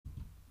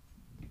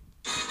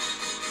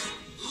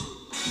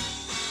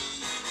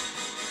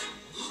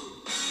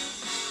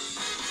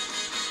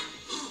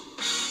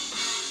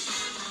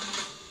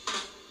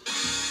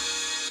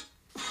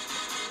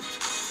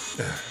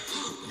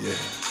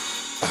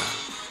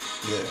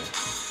Yeah.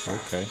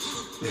 Okay.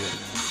 Yeah.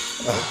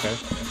 Okay.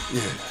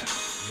 Yeah.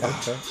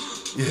 Okay.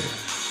 Yeah.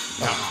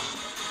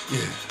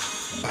 Yeah.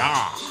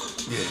 Nah.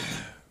 Yeah.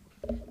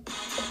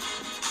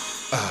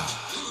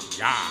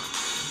 Yeah.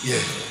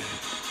 Yeah.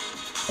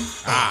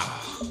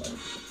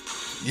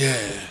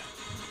 Yeah.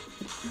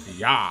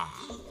 Yeah.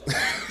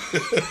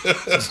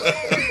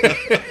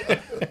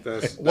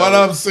 What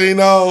up,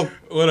 Cino?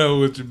 What up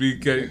with you,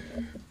 BK?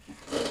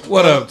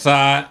 What up,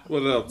 Todd?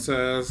 What up,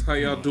 Taz? How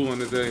y'all doing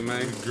today,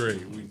 man? We great,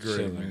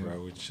 Chilling, man.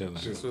 bro. We chilling.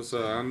 That's what's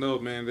up. I know,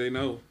 man. They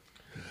know.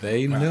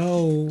 They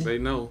know. They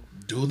know.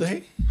 Do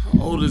they? How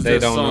old is They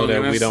that don't song? know that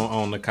And we that's- don't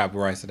own the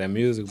copyrights to that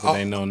music, but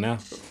they know now.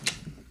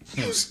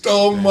 You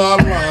stole my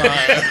line.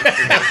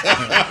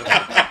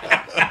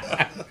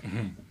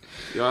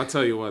 Yo, I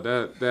tell you what,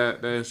 that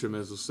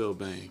instrumental still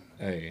bang.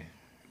 Hey,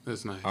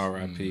 That's nice.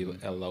 R.I.P.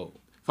 L.O.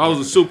 If I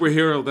was a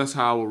superhero, that's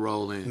how I would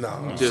roll in. No,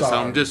 I'm I'm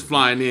sorry. just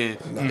flying in.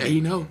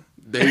 They know.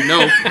 They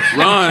know.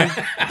 Run.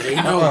 They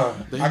know.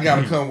 They I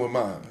gotta come with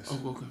mine.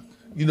 Oh, okay.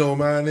 You know what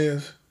mine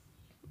is?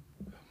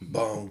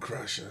 Bone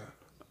Crusher.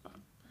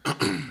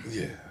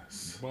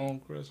 Yes. Bone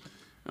Crusher.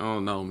 I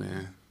don't know,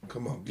 man.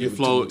 Come on, You give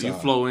flow. it to me, You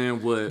Ty. flow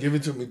in with. Give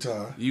it to me,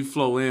 Ty. You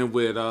flow in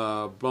with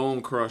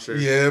Bone Crusher.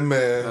 Yeah,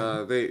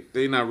 man.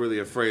 They not really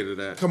afraid of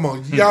that. Come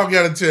on, y'all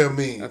gotta tell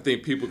me. I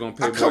think people gonna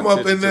pay I more come up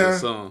attention in to the there.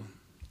 song.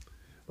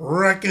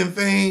 Wrecking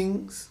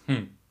things.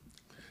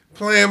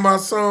 Playing my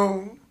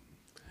song.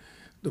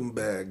 Them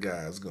bad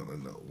guys gonna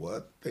know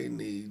what they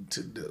need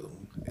to do.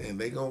 And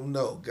they gonna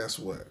know, guess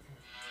what?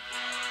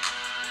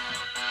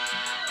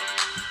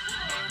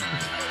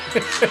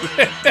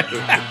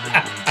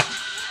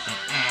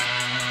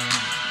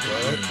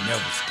 What?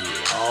 Never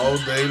scared. All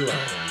day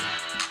long.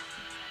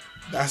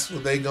 That's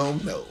what they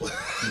gonna know.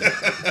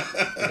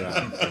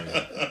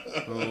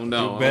 Oh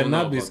no! You I better don't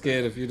know not be about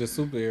scared if you're the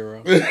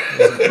superhero.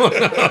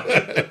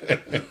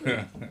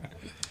 that.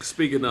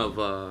 Speaking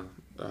of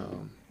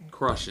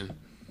crushing,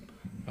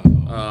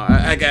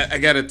 I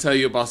got to tell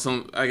you about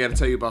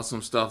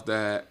some stuff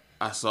that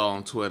I saw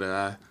on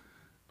Twitter.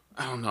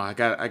 I don't know. I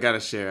gotta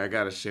share.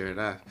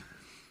 That.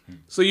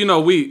 So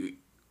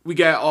we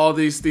got all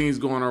these things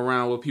going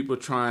around with people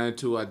trying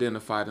to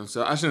identify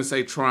themselves. I shouldn't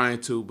say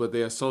trying to, but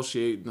they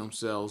associate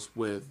themselves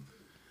with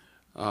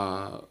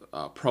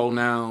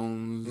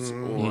pronouns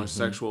or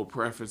sexual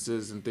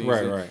preferences and things.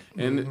 Right.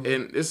 And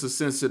it's a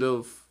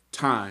sensitive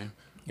time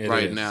It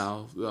right is.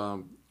 now.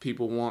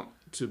 People want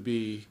to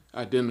be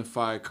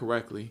identified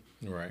correctly.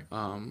 Right.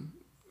 And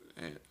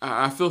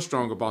I feel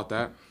strong about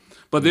that.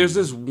 But there's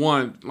this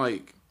one,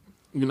 like,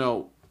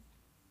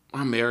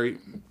 I'm married,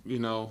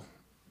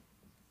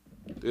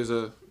 there's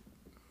a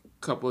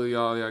couple of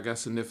y'all got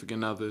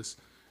significant others.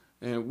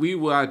 And we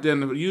will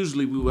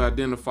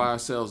identify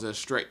ourselves as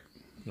straight.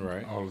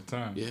 Right. All the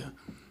time. Yeah.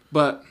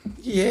 But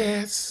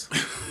Yes.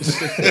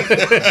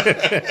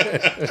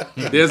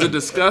 there's a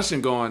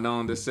discussion going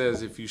on that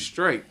says if you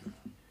straight,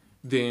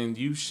 then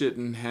you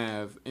shouldn't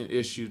have an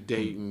issue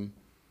dating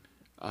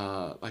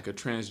like a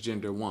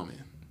transgender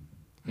woman.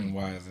 And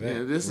why is that?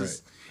 And this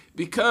is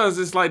because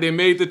it's like they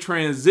made the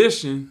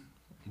transition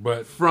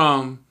But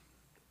from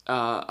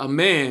a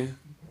man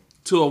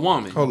to a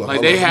woman. Hold on, like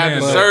hold they on. had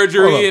the Man,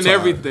 surgery hold on, and Ty.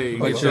 everything.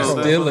 But You you're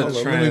know? still a Hold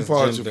on, let me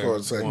pause you for a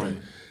transgender second.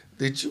 woman.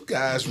 Did you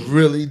guys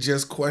really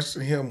just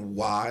question him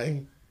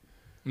why?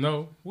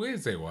 no, we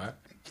didn't say why.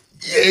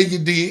 Yeah, you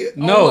did.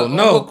 No,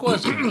 no. What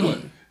question? What?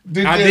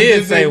 I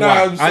did say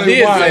why. I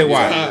did say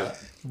why. Yeah.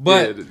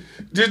 But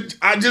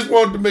I just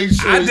wanted to make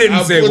sure. I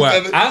didn't say put why.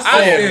 that- I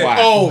said why.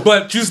 Oh,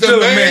 But you the still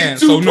a main man,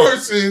 two so no.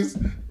 persons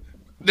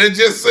that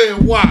just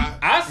said why.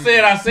 I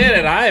said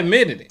it. I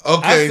admitted it.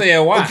 Okay. I said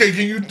why. Okay,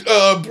 can you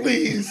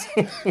please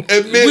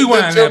admit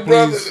Rewind that your that,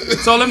 brother?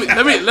 please. So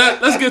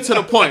let's get to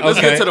the point. Let's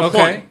get to the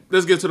point.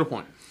 Let's get to the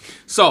point.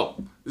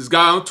 So this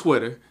guy on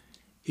Twitter,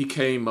 he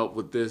came up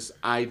with this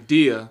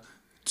idea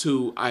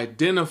to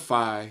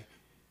identify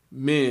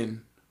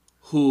men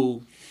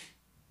who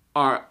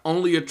are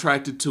only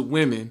attracted to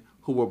women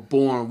who were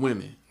born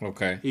women.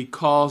 Okay. He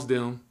calls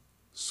them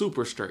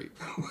super straight.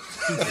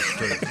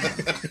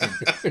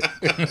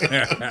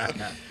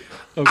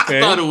 Okay.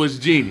 I thought it was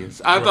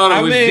genius. I thought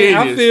it was genius.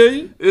 I feel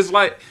you. It's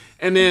like,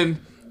 and then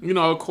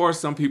of course,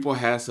 some people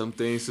have some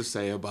things to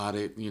say about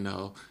it.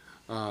 It's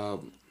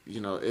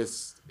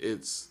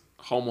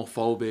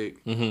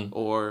homophobic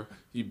or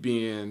you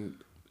being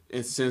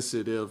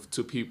insensitive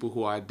to people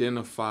who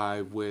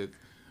identify with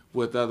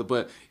other.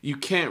 But you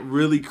can't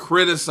really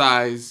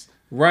criticize.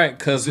 Right,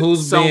 because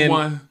who's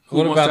someone who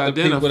what wants about to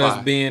the people identify.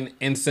 that's being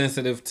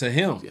insensitive to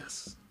him?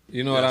 Yes,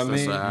 You know what I Yes,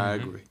 mean? I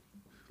agree.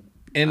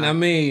 And I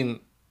mean,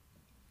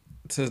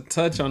 to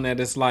touch on that,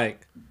 it's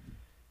like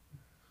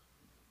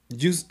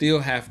you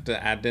still have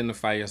to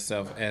identify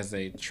yourself as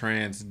a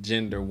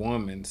transgender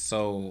woman.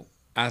 So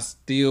I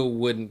still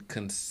would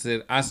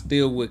consider,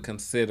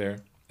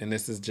 and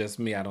this is just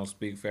me, I don't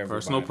speak for everybody.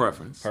 Personal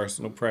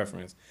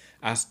preference.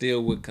 I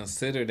still would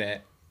consider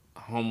that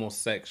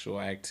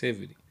homosexual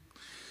activity.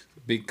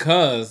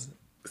 Because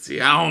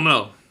See, I don't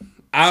know.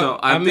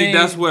 I think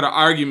that's where the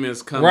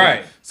arguments come.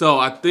 Right. In. So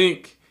I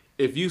think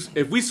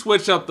if we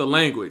switch up the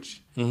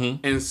language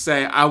and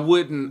say I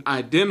wouldn't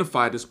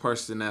identify this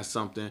person as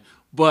something,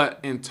 but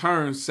in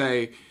turn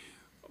say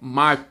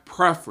my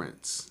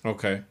preference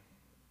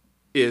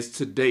is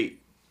to date.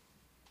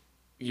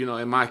 You know,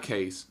 in my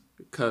case,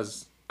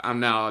 because I'm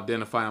now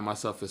identifying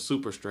myself as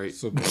super straight.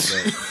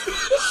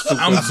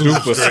 I'm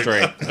super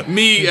straight.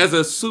 Me as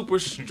a super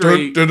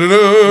straight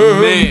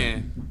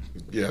man,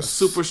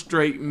 super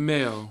straight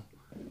male,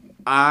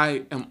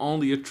 I am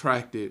only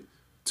attracted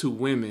to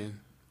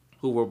women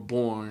who were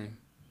born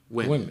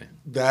women.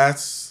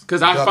 That's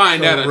because I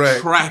find that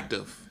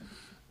attractive,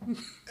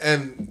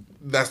 and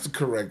that's the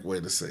correct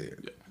way to say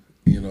it.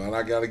 You know, and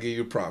I got to give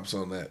you props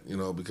on that. You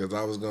know, because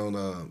I was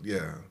gonna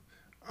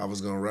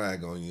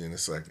rag on you in a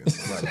second.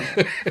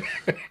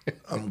 But,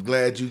 I'm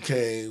glad you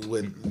came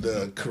with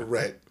the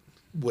correct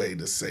way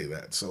to say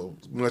that. So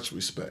much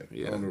respect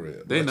on the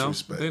real. They much know.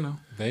 Respect.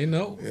 They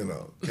know. You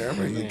know,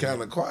 Cameron, you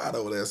kind of quiet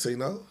over there. Say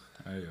no.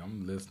 Hey,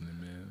 I'm listening,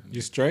 man.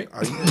 You straight?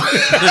 I'm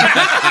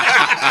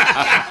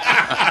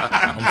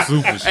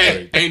super straight.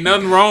 Hey, ain't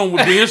nothing wrong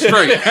with being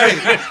straight.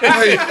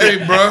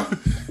 hey, bro.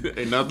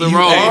 Ain't nothing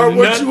wrong. You are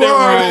what you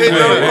are. Ain't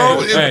nothing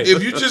wrong. Hey.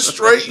 If you just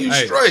straight, you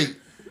straight.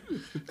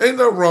 Ain't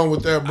nothing wrong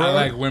with that, bro. I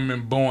like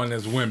women born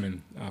as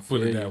women. I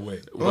put it that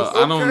way. Well,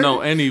 I don't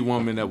know any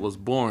woman that was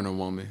born a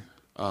woman.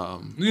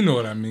 You know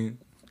what I mean?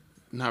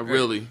 Not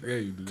really. Yeah,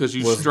 you do. Because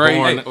you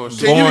straight. Can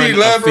you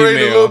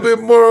elaborate a little bit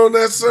more on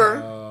that,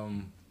 sir?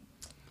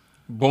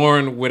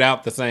 Born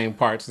without the same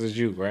parts as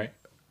you, right?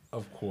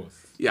 Of course.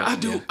 Yeah, I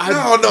do. No,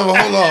 hold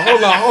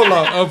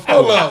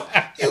on.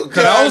 You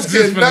guys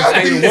cannot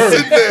be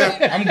sitting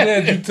there. I'm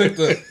glad you took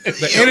the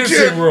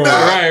innocent role.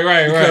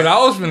 Right. Because I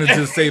was going to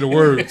just say the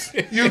words.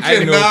 You I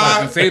didn't know if I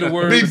cannot can say the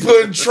words. be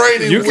putting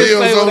training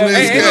wheels on this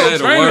Ain't guy. no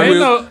training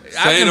wheels.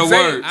 Say the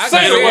word.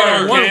 Say the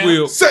word. One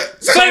wheel. Say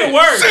the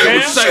word, Say it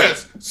with your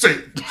chest. Say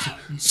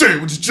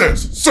it with your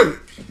chest. Say it.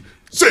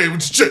 Say it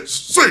with your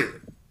chest. Say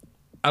it.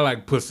 I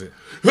like pussy.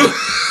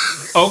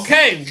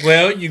 Okay,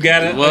 well, you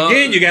gotta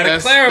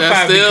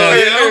clarify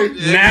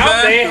because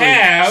now they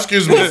have.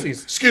 Excuse me. Okay.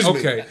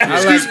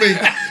 Excuse me.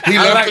 He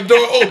left the door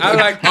open.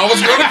 I was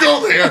gonna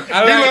go there. He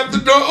left the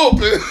door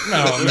open.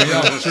 No, man,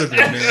 y'all tripping,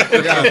 man.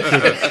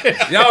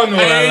 Y'all know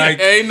what I like.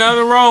 Ain't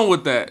nothing wrong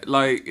with that.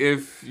 Like,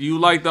 if you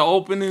like the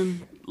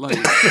opening, like,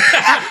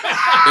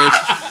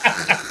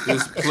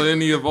 there's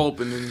plenty of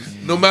openings.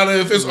 No matter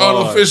if it's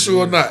artificial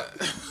or not.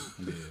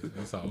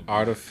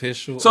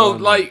 Artificial. So,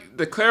 like,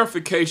 the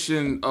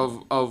clarification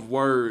of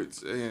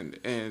words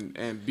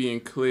and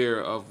being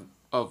clear of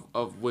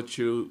what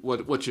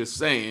you're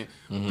saying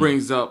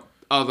brings up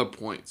other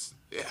points.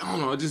 I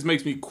don't know. It just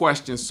makes me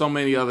question so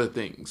many other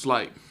things.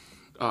 Like,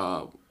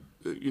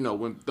 you know,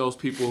 when those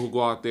people who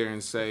go out there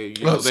and say,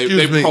 you know,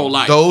 they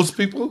pro-life. Those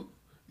people?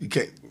 You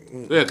can't.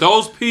 Yeah,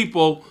 those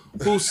people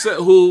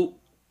who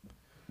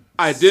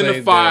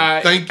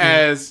identify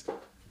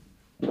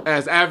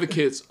as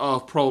advocates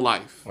of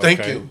pro-life.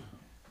 Thank you.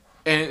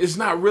 And it's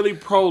not really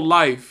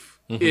pro-life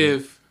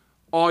if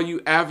all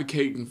you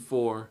advocating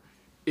for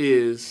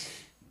is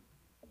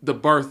the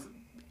birth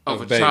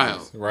of a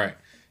child. Right.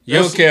 You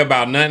don't care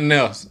about nothing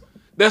else.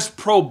 That's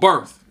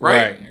pro-birth,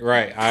 right?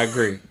 Right. I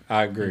agree.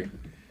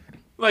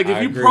 Like,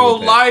 if you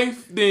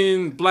pro-life,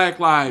 then Black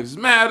Lives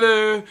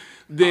Matter,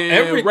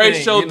 then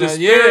racial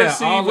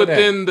disparity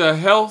within the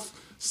health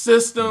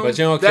system. But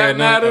you don't care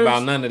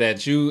about none of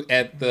that. You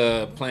at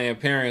the Planned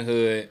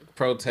Parenthood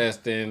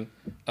protesting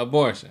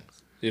abortions.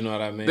 You know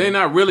what I mean? They're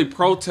not really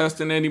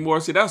protesting anymore.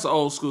 See, that's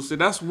old school. See,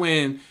 that's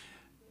when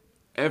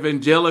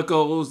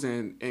evangelicals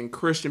and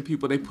Christian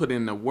people, they put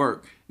in the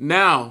work.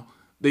 Now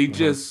they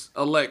just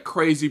elect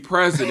crazy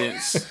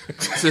presidents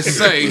to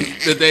say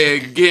that they're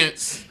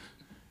against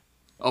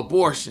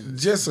abortion.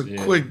 Just a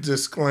quick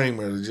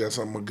disclaimer. I'm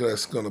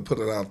just going to put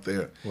it out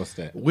there. What's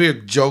that? We're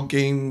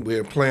joking.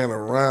 We're playing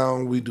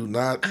around. We do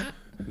not.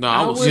 No,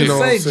 I wouldn't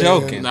say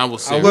joking. I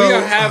was saying. We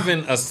are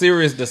having a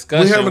serious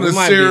discussion. We're having a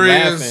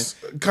serious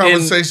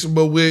conversation,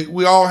 but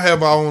we all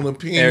have our own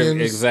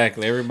opinions.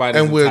 Exactly. Everybody's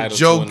and we're entitled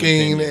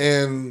joking to an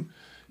and.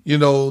 You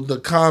know, the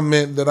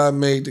comment that I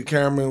made to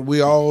Cameron,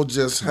 we all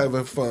just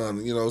having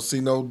fun. You know,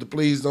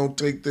 please don't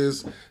take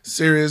this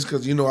serious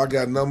because, you know, I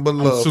got nothing but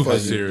love for you.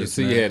 Serious, you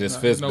see, he had his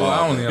fist No,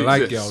 I don't even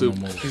like y'all no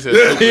more. He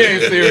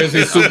ain't serious,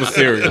 he's super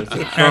serious.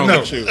 I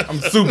know.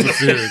 I'm super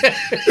serious.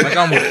 Like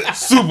I'm a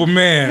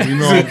Superman, you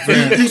know what I'm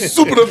saying? You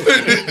super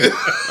offended.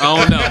 I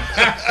don't know.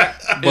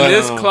 But in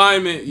this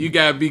climate, you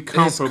got to be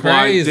comfortable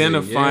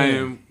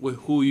identifying with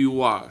who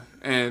you are.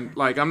 And,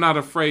 like, I'm not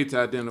afraid to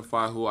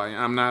identify who I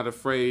am. I'm not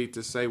afraid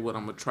to say what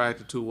I'm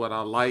attracted to, what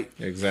I like.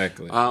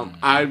 Exactly.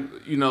 I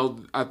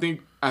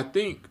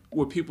think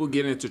where people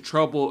get into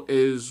trouble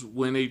is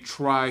when they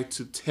try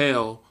to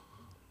tell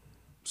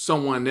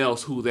someone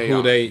else who they are.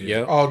 All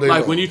day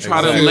like long. when you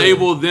try to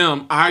label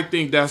them, I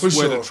think that's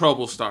where the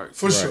trouble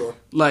starts. For sure.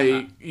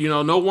 Like, you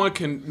know, no one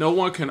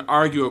can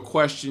argue or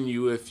question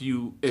you if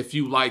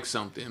you like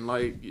something.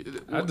 Like,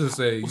 I just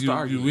say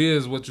you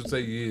is what you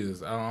say you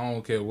is. I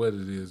don't care what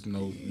it is. You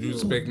know, you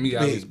respect me,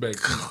 I respect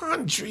you.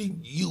 Country,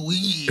 you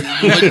is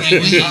what you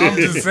is. I'm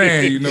just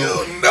saying, you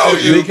know.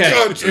 You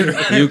country.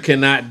 You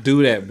cannot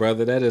do that,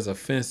 brother. That is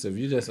offensive.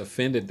 You just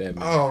offended that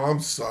man. Oh, I'm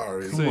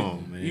sorry. Come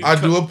on, man.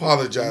 I do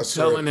apologize,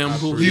 sir. Telling him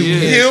who You he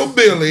is.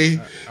 hillbilly,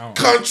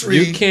 country.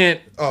 You can't.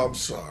 Oh, I'm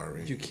sorry.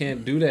 You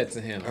can't do that to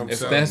him. I'm if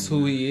sorry. that's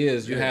who he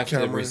is, you have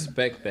Cameron, to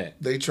respect that.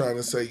 They trying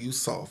to say you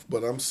soft,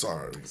 but I'm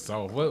sorry.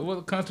 Soft.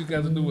 What country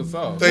got to do with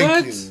soft? Thank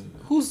What? you.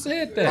 Who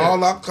said that?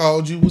 All I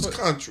called you was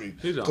country.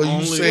 He's the 'Cause you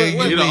only, said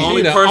you're you the leave.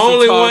 only the person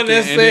only talking, one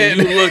that and then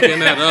said- you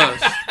looking at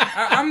us.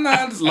 I'm not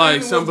understanding.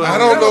 Like somebody- I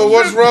don't know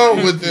what's wrong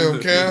with them,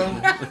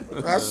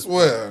 Cam. I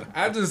swear.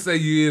 I just say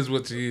you is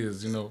what you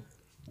is, you know.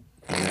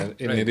 And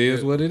it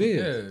is what it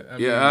is.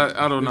 Yeah, Yeah,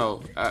 I don't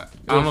know. I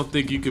don't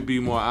think you could be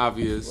more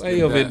obvious. Why than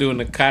you over here that. doing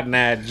the Cotton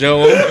Eye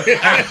Joe?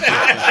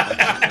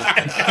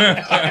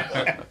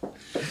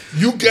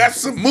 You got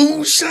some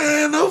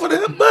moonshine over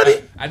there,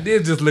 buddy? I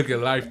did just look at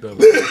life though.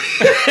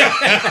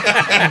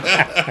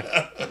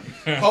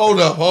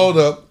 Hold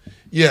up.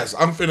 Yes,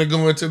 I'm finna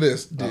go into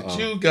this. Did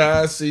you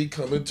guys see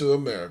Coming to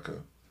America?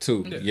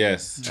 2.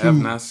 Yes. I have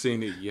not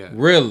seen it yet.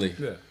 Really?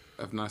 Yeah.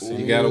 I've not seen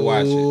You it. gotta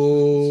watch it.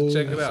 Oh,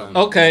 Check it out.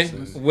 Okay.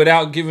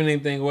 Without giving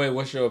anything away,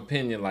 what's your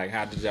opinion? Like,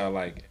 how did y'all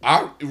like it?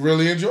 I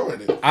really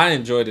enjoyed it. I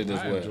enjoyed it as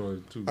I well. enjoyed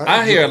it too.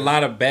 I hear a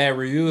lot of bad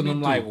reviews, and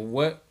I'm like,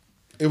 what?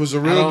 It was a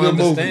I real don't good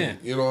understand.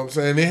 movie. You know what I'm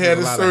saying? It had There's a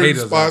its lot of certain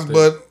haters spots, out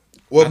there. but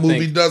what I movie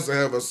think- doesn't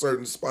have a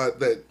certain spot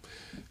that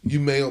you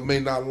may or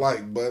may not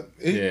like? But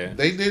Yeah.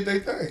 they did their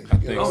thing.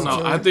 think You I know don't what know.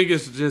 I'm I saying? think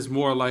it's just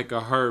more like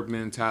a herd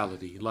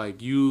mentality.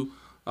 Like you to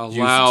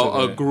allow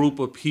a that. group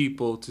of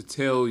people to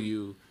tell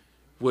you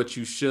what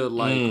you should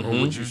like or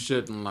what you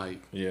shouldn't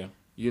like. Yeah.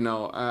 You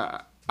know,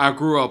 I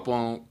grew up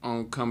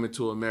on Coming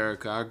to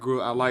America.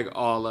 I like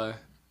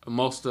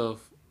most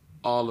of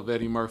all of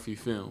Eddie Murphy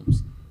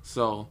films.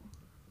 So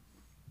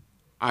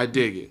I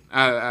dig it.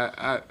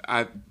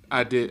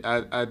 I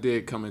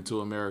did Coming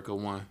to America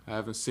 1. I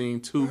haven't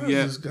seen 2 Why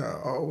yet. does this guy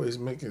always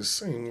make it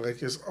seem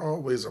like it's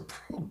always a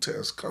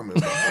protest coming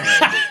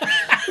behind it?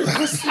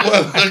 I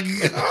swear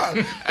to God.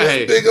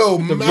 Hey, This big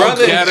old The Malcolm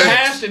brother is X.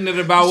 passionate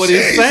about what he's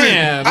Jesus.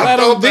 saying. I Let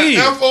him thought be.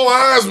 the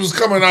FOIs was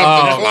coming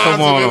out the Oh, closet.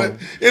 come on.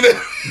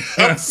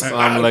 I'm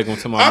Assalamu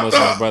alaikum to my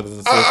Muslim brothers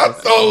and I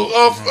sisters.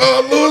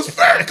 thought Louis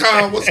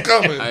Farrakhan was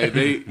coming.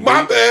 Hey,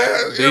 My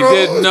bad. They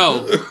didn't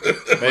know.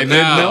 They didn't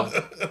Now, know.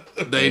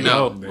 They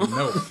know. They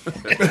know.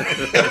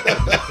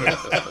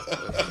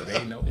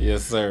 They know.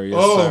 Yes, sir. Yes,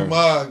 Oh sir.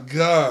 my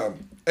God.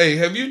 Hey,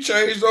 have you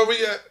changed over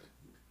yet?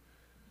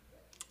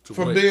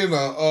 From what? being a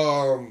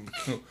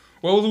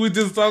What was we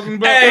just talking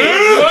about?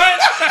 Hey, what?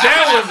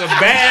 That was a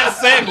bad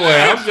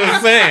segue. I'm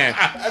just saying.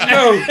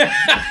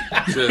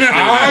 Just-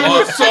 I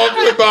was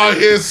talking about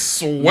his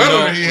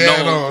sweater he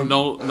had on.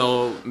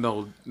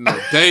 no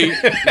date,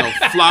 no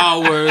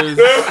flowers,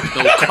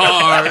 no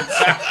cards.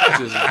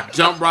 Just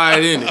jump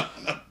right in it.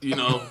 You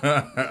know.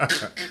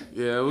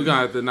 Yeah, we're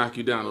gonna have to knock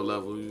you down a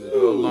level. You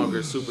no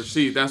longer super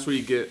C. That's where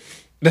you get.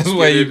 That's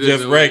why you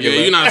just regular.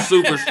 Yeah, you're not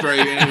super straight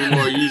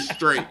anymore. You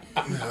straight.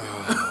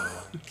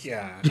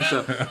 God.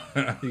 So,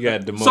 You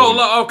got demoted.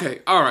 okay,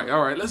 all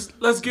right.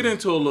 Let's get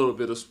into a little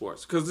bit of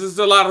sports because there's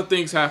a lot of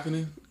things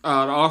happening. The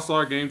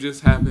All-Star game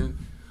just happened.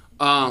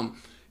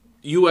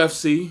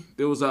 UFC,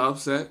 there was an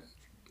upset.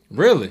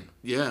 Really?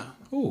 Yeah.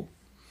 Ooh.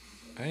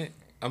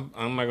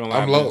 I'm not gonna lie.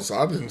 I'm lost.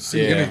 I didn't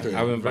see Yeah, anything.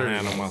 I've been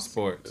behind on my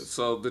sports.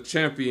 So the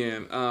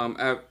champion,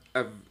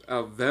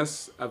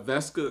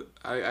 Aveska,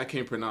 I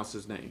can't pronounce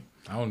his name.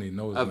 I don't even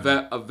know his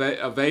name.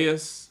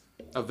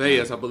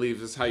 Aveas, I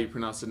believe is how you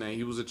pronounce the name.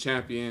 He was a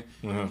champion.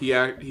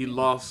 He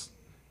lost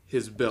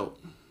his belt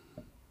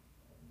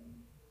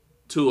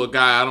to a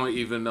guy I don't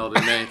even know the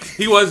name.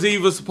 He wasn't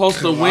even supposed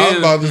to win. I was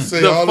about to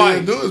say the all fight.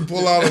 they do is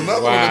pull out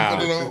another one and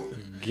put it on.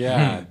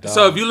 God.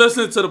 So if you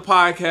listen to the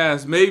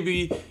podcast,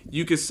 maybe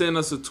you could send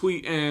us a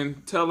tweet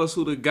and tell us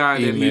who the guy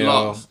that he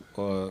lost.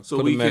 Or So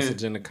put we a can-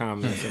 message in the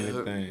comments,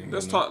 anything.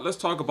 Let's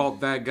talk about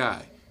that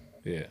guy.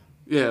 Yeah.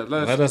 Yeah,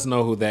 Let us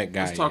know who that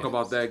guy is. Let's talk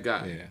about that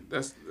guy. Yeah.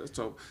 Let's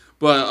talk.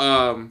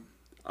 But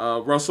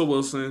Russell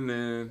Wilson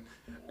and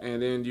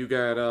then you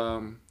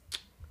got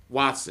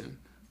Watson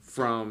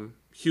from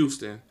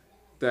Houston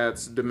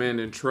that's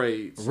demanding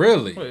trades.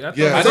 Really? Wait, I thought-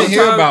 Yeah, I didn't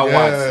hear about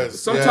Watson.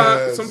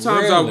 Sometimes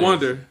I Really?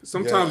 wonder.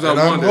 Sometimes and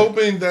I I'm wonder.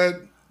 hoping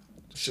that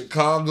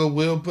Chicago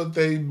will put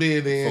their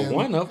bid in. For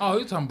one of them. Oh,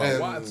 you're talking about and,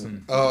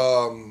 Watson.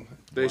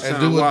 They and Deshaun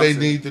do what they Watson.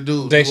 need to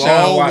do. Deshaun Do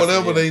all Watson,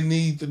 whatever yeah. they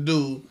need to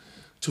do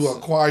to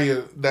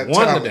acquire that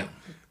One talent. of them.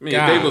 I mean,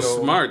 God. if they were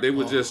smart, they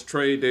would just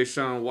trade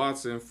Deshaun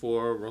Watson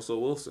for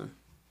Russell Wilson.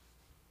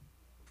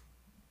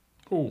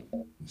 Who?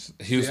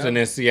 Houston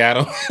and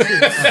Seattle.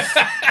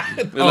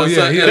 That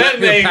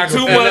made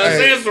too much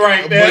sense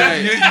right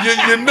there.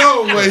 You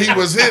know where he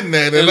was hitting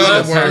at. In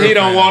other words, he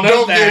don't want us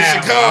don't to give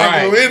have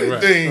Chicago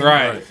anything.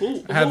 Right.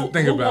 I had to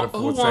think about it for a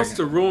second. Who wants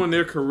to ruin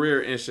their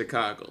career in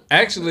Chicago?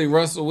 Actually,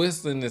 Russell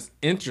Wilson is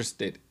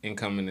interested in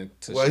coming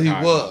into Chicago. He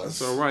was.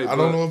 So, right, I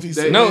don't know if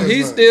he's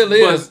he still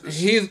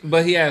is.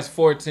 But he has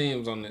 4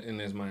 teams in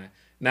his mind.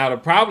 Now the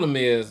problem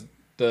is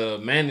the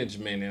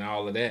management and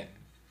all of that.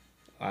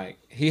 Like,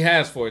 he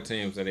has 4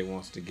 teams that he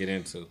wants to get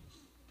into.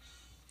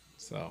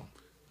 So,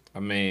 I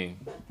mean.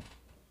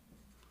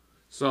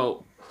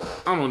 So,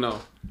 I don't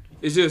know.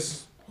 It's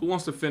just, who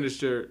wants to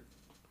finish their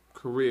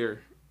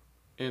career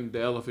in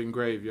the elephant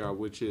graveyard,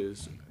 which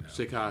is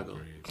Chicago?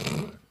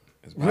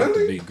 It's about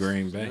to be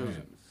Green Bay.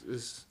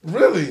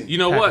 Really? You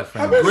know what?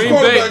 Green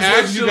Bay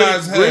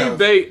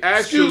actually.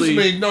 Excuse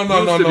me. No.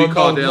 You're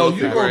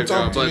going to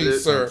talk to me,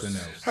 sir.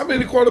 How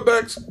many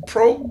quarterbacks,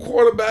 pro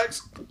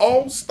quarterbacks,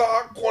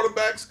 all-star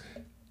quarterbacks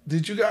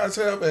did you guys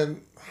have, and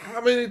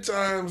how many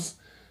times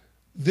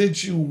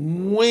did you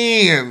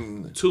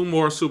win 2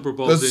 more Super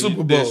Bowls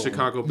than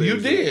Chicago Bears?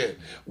 You did.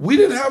 We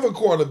didn't have a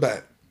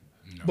quarterback.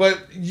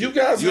 But you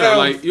guys you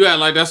act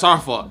like that's our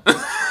fault. And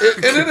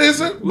it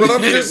isn't, but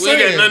I'm just saying.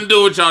 We got nothing to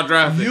do with y'all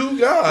drafting. You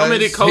guys. How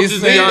many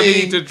coaches do y'all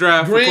need to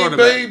draft for quarterback?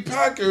 Green Bay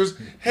Packers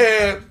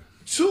had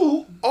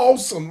 2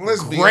 awesome,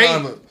 let's be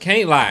honest.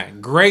 Can't lie.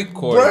 Great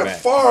quarterback.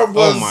 Brett Favre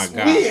was, oh my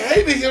God. We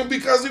hated him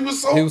because he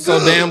was so good. He was so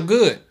damn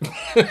good.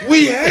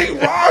 We hate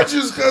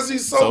Rodgers because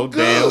he's so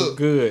good. Damn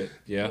good.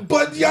 Yeah.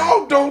 But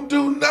y'all don't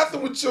do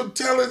nothing with your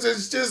talents and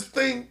just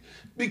think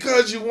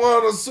because you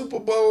won a Super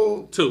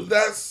Bowl. 2.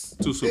 That's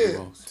 2 Super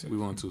Bowls. We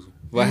won 2.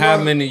 But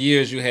how many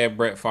years you had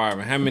Brett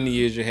Favre? And how many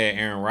years you had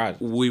Aaron Rodgers?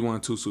 We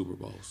won 2 Super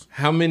Bowls.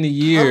 How many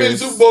years? How many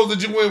Super Bowls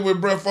did you win with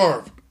Brett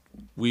Favre?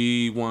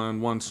 We won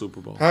 1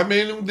 Super Bowl. How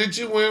many did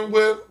you win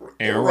with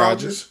Aaron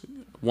Rodgers?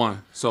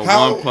 1. So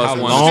 1 plus 1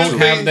 is 2. How long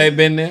have they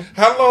been there?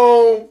 How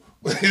long?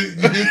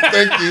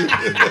 Thank you.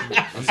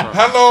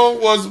 How long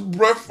was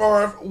Brett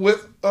Favre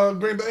with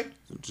Green Bay?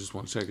 Just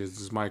want to check, is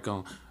this mic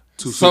on?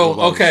 2 Super So,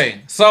 Bowls.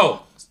 okay.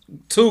 So,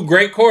 2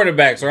 great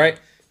quarterbacks, right?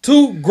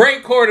 2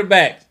 great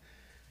quarterbacks.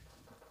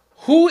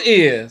 Who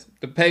is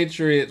the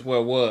Patriots,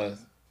 was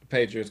the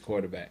Patriots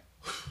quarterback?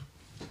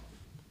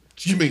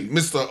 You mean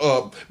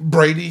Mr.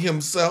 Brady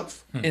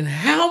himself? And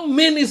how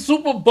many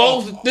Super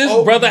Bowls did this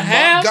brother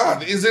have?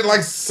 God, is it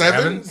like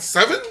 7?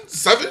 7?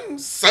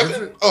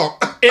 Oh.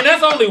 And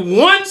that's only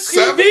 1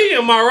 QB,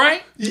 am I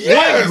right?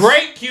 Yes. 1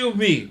 great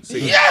QB.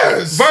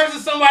 Yes.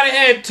 Versus somebody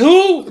had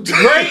 2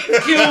 great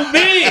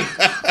QB.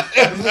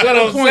 That's what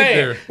I'm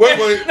saying. Wait a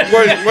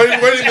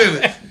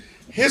minute.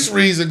 His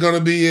reason gonna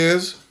be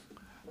is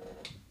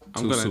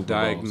I'm gonna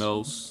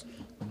diagnose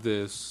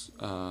this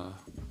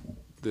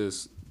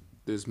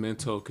this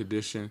mental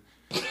condition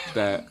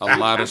that a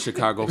lot of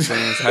Chicago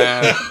fans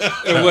have.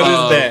 And what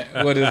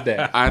is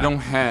that? I don't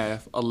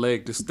have a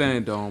leg to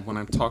stand on when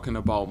I'm talking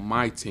about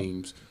my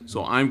teams,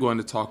 so I'm going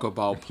to talk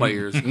about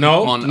players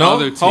on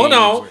other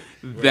teams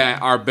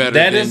that are better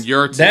than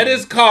your team. That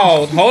is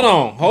called.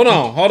 Hold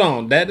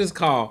on. That is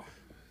called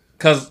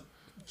because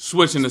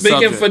switching the subject.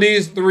 Speaking for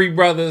these 3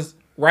 brothers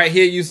right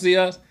here, you see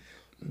us.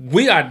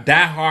 We are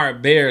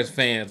diehard Bears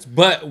fans,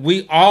 but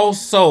we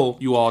also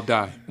you all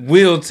die.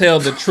 We'll tell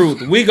the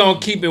truth. We gonna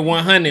keep it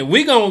 100.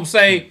 We gonna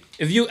say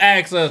if you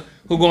ask us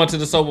who going to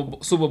the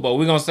Super Bowl,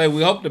 we gonna say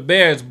we hope the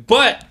Bears.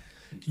 But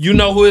you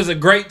know who is a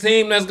great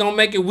team that's gonna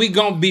make it? We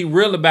gonna be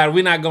real about it.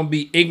 We're not gonna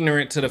be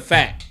ignorant to the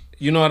fact.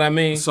 You know what I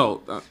mean?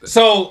 So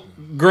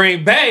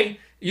Green Bay,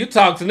 you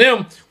talk to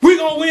them. We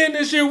gonna win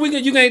this year.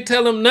 You can't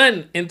tell them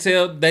nothing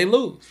until they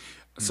lose.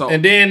 So,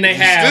 and then they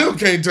still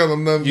can't tell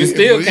them nothing. You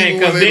still can't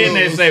because then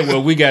they say,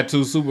 well, we got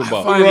 2 Super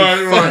Bowls.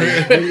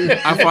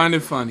 I find it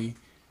funny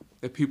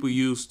that people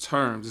use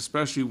terms,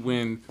 especially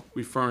when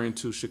referring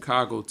to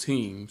Chicago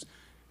teams,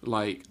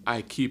 like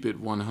I keep it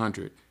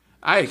 100.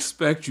 I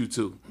expect you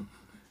to.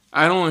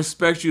 I don't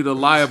expect you to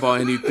lie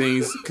about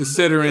anything,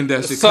 considering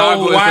that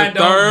Chicago is the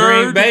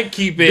third Green Bay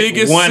keep it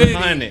biggest 100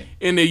 city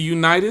in the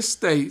United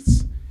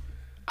States.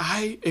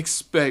 I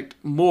expect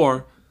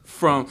more.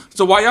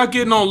 So while y'all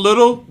getting on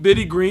little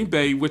bitty Green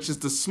Bay, which is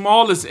the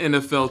smallest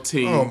NFL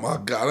team. Oh my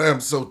God, I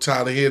am so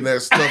tired of hearing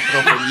that stuff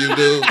come from you,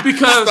 dude.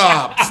 Because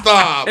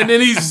stop. And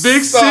then these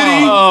big city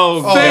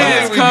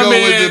fans come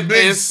in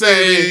and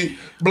say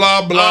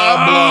blah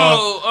blah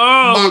blah.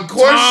 My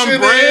question Tom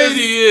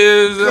Brady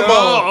is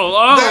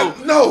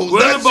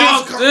what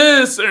about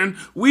this? And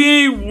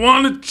we ain't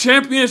won a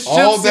championship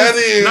since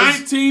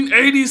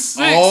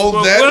 1986. All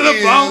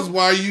that is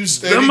why you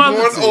steady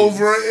going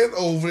over and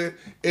over it.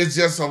 It's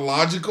just a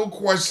logical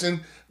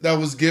question that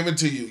was given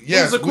to you.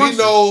 Yes, we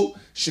know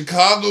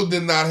Chicago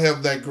did not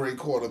have that great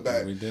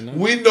quarterback.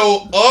 We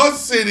know a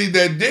city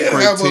that did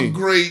have a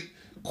great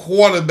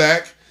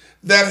quarterback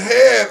that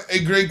had a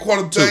great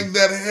quarterback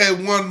that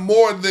had won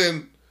more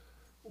than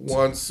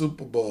 1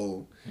 Super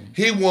Bowl.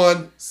 He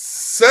won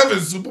 7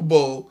 Super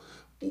Bowl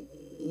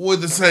with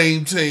the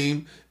same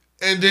team,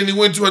 and then he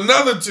went to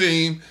another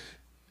team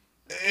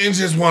and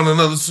just won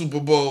another Super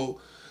Bowl.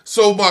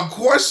 So my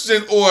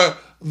question, or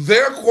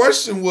their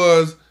question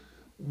was,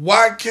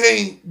 why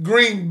can't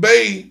Green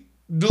Bay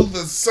do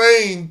the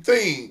same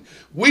thing?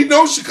 We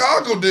know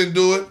Chicago didn't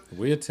do it.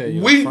 We'll tell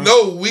you. We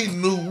know.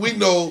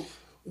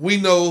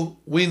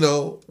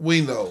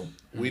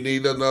 We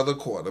need another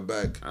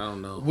quarterback. I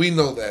don't know. We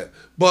know that.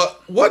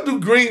 But what do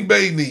Green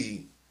Bay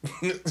need?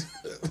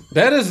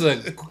 That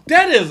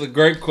is a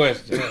great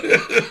question.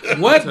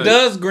 What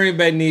does Green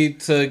Bay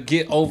need to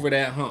get over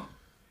that hump?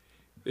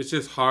 It's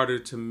just harder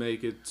to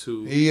make it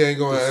to. He ain't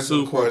gonna answer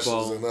Super questions.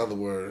 Bowl In other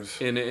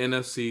words, in the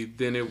NFC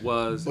than it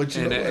was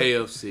in the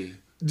AFC.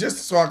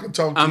 Just so I can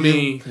talk to I you.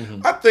 mean,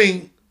 I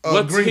think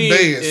Green team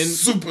Bay is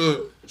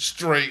super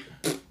straight.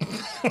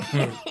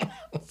 Super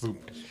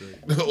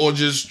straight. Or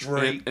just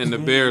straight. and the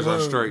Bears are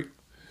straight.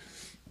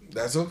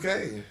 That's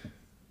okay.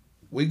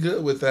 We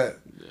good with that.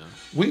 Yeah.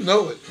 We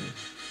know it.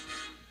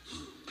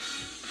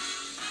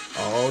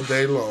 All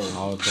day long.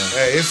 All day.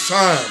 Hey, it's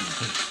time.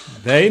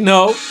 They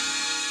know.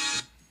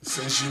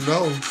 Since you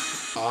know,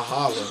 I'll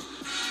holler.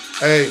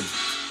 Hey,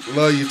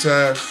 love you,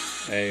 Ty.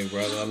 Hey,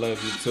 brother, I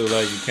love you too.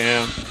 Love you,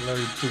 Cam. Love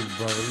you too,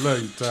 brother.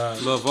 Love you, Ty.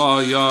 Love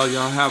all y'all.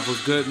 Y'all have a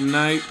good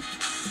night.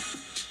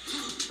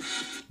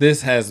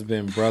 This has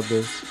been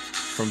Brothers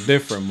from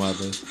Different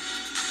Mothers.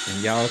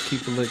 And y'all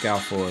keep a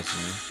lookout for us,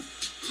 man.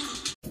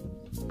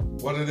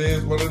 What it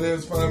is,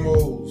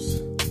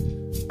 Famos.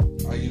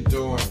 How you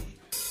doing?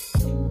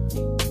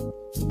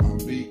 I'm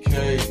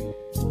BK.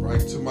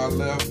 Right to my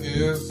left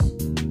is...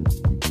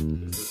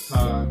 This is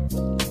Ty.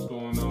 What's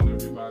going on,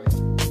 everybody?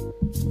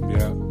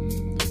 Yeah,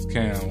 this is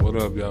Cam. What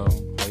up, y'all?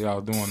 How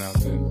y'all doing out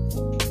there?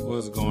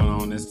 What's going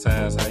on? This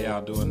Taz. How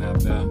y'all doing out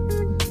there?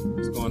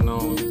 What's going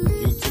on?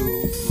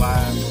 YouTube,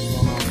 live. What's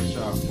going on with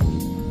y'all?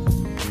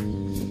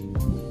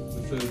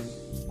 This is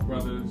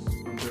Brothers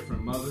from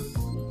Different Mothers.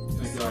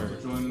 Thank y'all for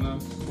joining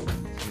us.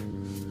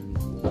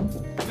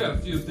 We got a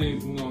few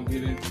things we're going to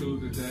get into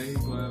today,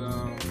 but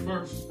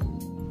first,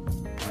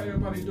 how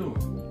everybody doing?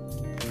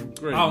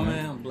 Great,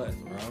 man. I'm blessed,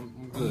 bro. I'm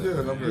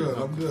good.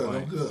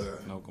 I'm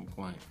good. No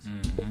complaints.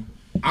 Mm-hmm.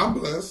 I'm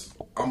blessed.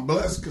 I'm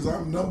blessed because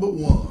I'm number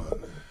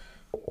one.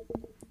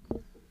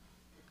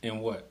 In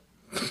what?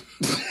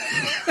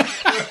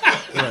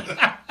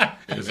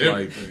 It's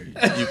like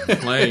you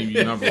claim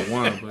you're number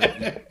one, but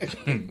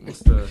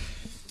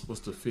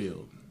what's the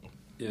field?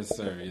 Yes,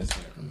 sir. Yes,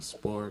 sir.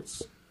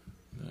 Sports,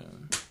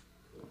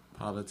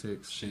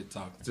 politics, shit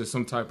talk. Just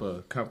some type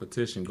of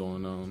competition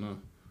going on. Huh?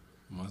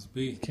 Must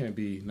be. You can't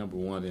be number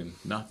one in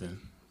nothing.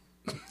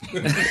 Hi,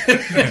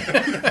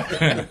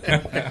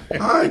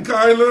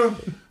 Kyler.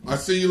 I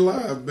see you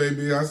live,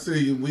 baby. I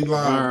see you. We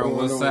live.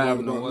 What's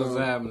happening?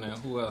 Happening?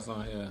 Who else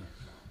on here?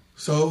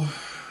 So,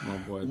 my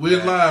boy,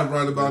 we're live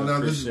right about now.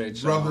 This y'all.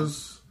 is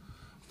Brothers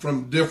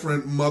from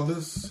Different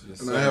Mothers. Yes,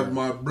 and sir. I have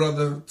my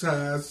brother,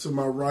 Taz, to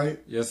my right.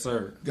 Yes,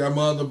 sir. Got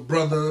my other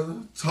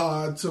brother,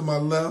 Todd, to my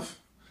left.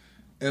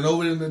 And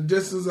over in the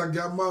distance, I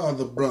got my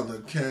other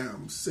brother,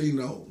 Cam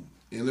Sino,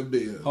 in the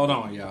building. Hold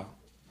on, y'all.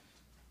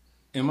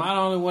 Am I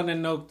the only one that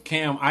know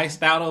Cam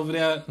iced out over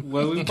there?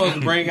 Well, we supposed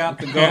to bring out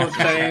the gold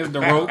chains, the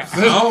ropes.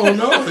 I don't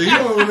know. He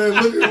over there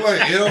looking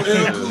like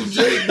LL Cool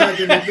J back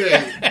in the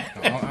day.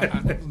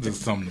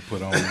 Just something to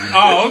put on.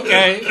 Oh,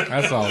 okay.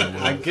 That's all it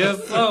was. I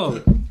guess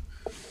so.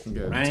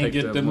 I ain't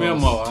get the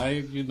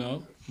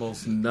memo.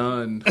 Most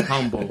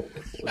non-humble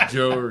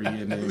jury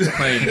and they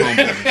claim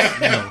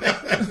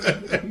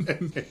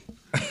humbleness.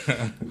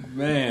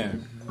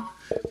 Man.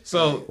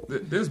 So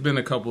there's been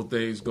a couple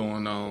things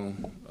going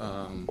on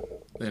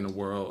in the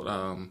world.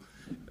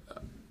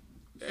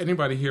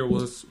 Anybody here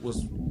was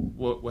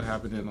what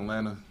happened in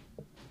Atlanta?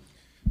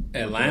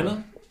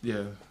 Atlanta?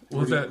 Yeah.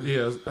 Was that?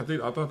 Yeah,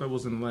 I thought that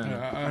was in Atlanta.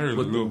 Yeah, I heard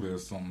a little bit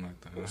of something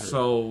like that.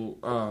 So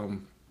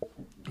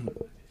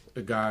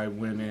the guy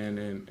went in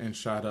and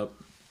shot up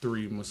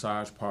 3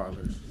 massage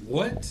parlors.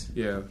 What?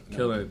 Yeah,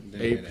 killing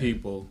 8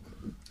 people.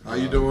 How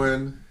you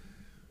doing?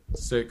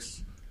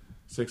 6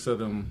 of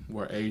them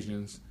were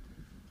Asians,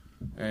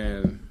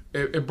 and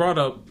it brought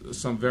up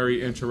some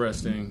very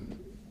interesting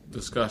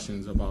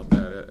discussions about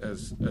that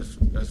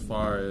as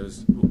far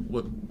as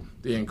what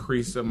the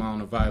increased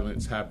amount of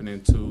violence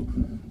happening to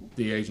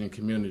the Asian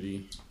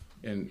community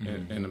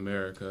in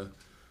America.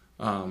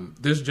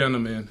 This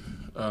gentleman,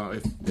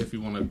 if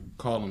you want to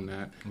call him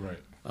that, right?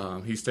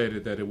 He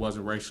stated that it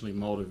wasn't racially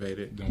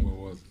motivated. Then what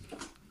was it?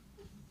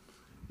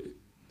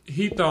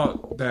 He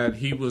thought that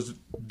he was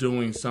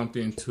doing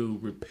something to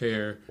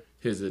repair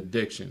his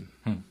addiction.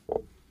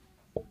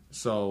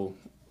 So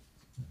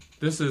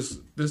this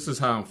is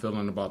how I'm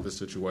feeling about this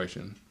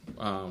situation.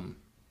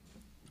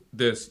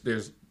 There's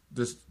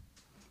this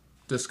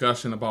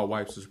discussion about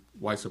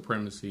white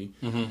supremacy,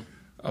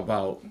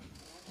 about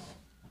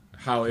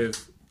how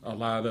if a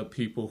lot of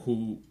people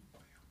who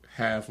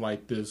have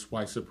like this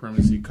white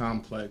supremacy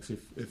complex,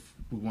 if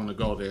we want to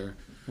go there,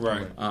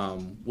 right,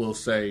 will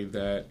say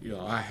that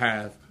I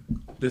have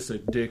this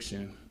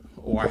addiction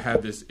or I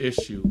have this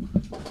issue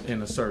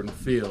in a certain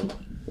field,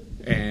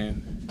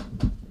 and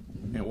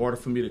in order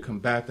for me to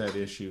combat that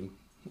issue,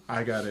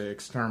 I got to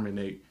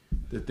exterminate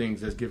the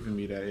things that's giving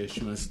me that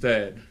issue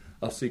instead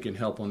of seeking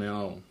help on their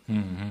own.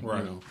 Mm-hmm.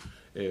 Right. You know,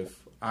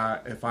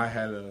 if I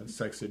had a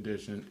sex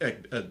addiction,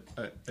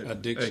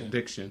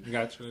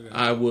 Gotcha.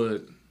 I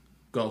would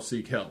go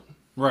seek help.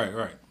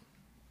 Right.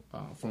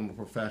 From a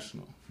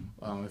professional.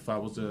 If I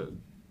was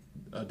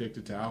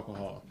addicted to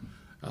alcohol,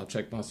 I'll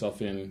check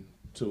myself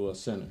into a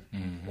center.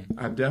 Mm-hmm.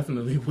 I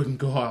definitely wouldn't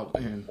go out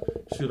and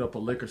shoot up a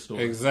liquor store.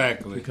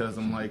 Exactly. Because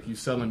I'm like, you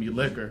selling me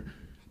liquor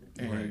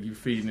and you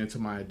feeding into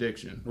my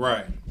addiction.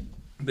 Right.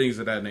 Things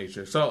of that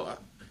nature. So,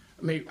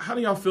 I mean, how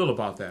do y'all feel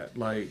about that?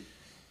 Like,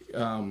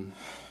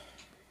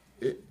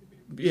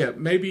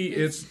 maybe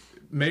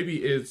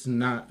it's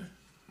not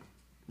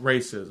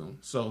racism.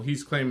 So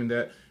he's claiming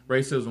that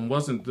racism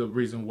wasn't the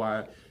reason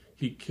why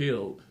he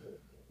killed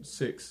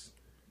 6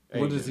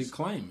 agents. What is he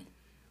claiming?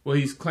 Well,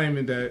 he's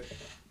claiming that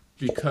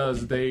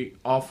because they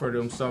offered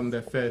him something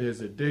that fed his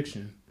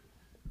addiction,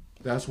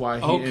 that's why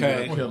he ended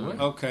up killing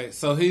him. Okay,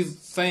 so he's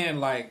saying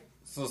like,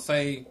 so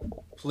say,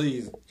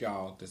 please,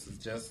 y'all, this is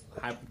just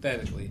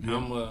hypothetically,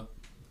 I'm a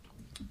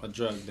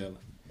drug dealer.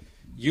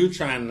 You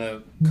trying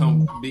to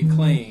come be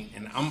clean,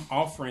 and I'm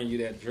offering you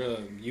that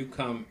drug. You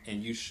come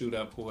and you shoot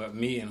up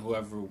me and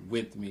whoever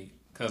with me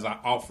because I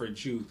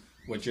offered you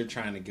what you're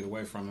trying to get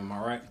away from. Am I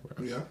right?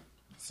 Yeah.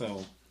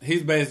 So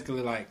he's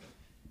basically like,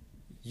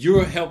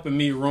 you're helping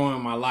me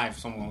ruin my life.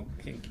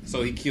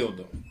 So he killed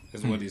them,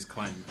 is what he's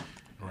claiming.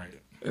 Right.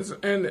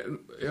 And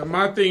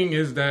my thing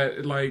is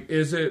that, like,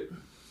 is it...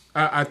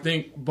 I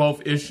think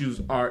both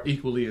issues are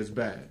equally as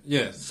bad.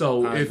 Yes.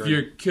 So I if agree.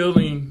 you're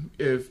killing...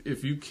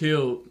 If you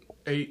killed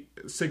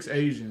 6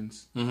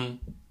 Asians,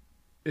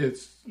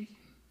 it's...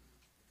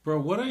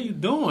 Bro, what are you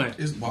doing?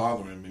 It's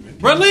bothering me, man.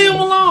 Bro, leave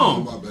him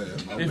alone. My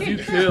bad. My If bad. you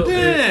kill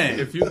Dang.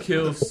 if you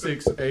kill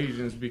 6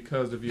 Asians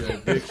because of your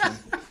addiction,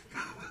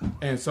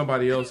 and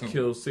somebody else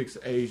kills 6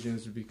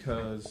 Asians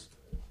because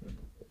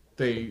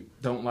they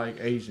don't like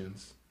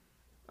Asians,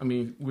 I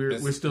mean, we're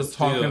still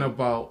talking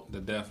about the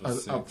death a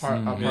of 6.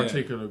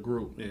 particular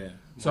group. Yeah.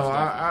 So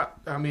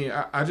I mean,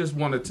 I just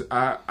wanted to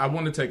I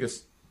want to take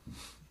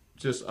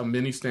just a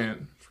mini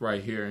stance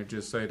right here and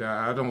just say that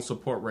I don't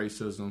support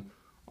racism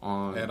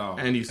on At all.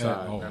 any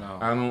side. At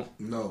all.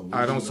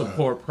 I don't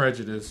support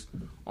prejudice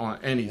on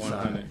any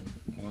 100. side.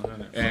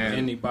 100. And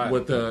anybody.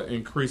 with the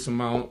increased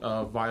amount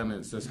of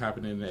violence that's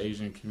happening in the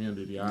Asian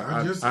community,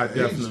 I just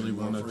definitely Asian,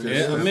 want my to. friend.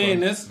 Yeah, I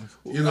mean, it's.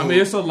 You know, I mean,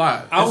 it's a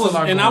lot. I It's a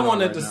lot going on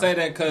wanted right to now. say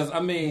that because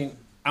I mean,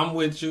 I'm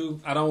with you.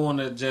 I don't want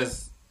to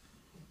just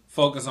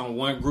focus on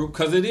one group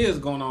because it is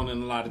going on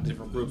in a lot of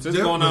different groups. It's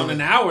going on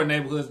in our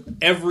neighborhoods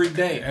every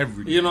day.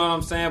 You know what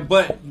I'm saying?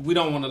 But we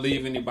don't want to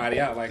leave anybody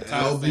out. Like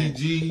Tyler LBG.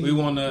 saying, we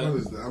want What to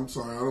is that? I'm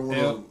sorry. I don't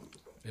want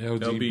to.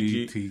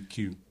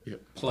 LGBTQ.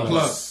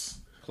 plus.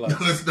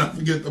 Let's not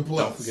forget the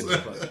plus. Don't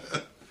forget the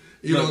plus.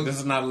 You Look, know, this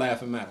is not a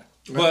laughing matter.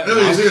 But it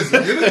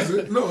isn't. It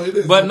isn't. No, it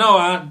isn't. But no,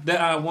 I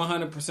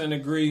 100%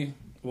 agree.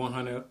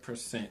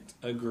 100%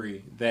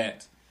 agree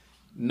that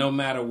no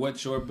matter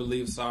what your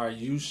beliefs are,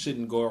 you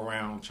shouldn't go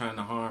around trying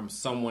to harm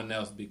someone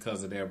else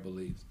because of their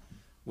beliefs.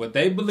 What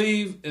they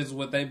believe is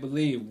what they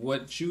believe.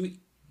 What you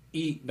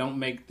eat don't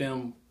make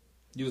them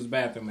use the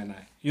bathroom at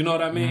night. You know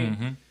what I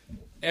mean?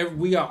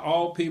 We are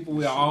all people.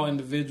 We are all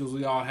individuals.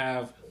 We all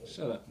have...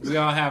 Shut up. We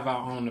all have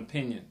our own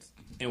opinions.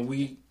 And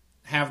we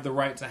have the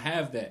right to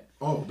have that.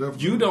 Oh,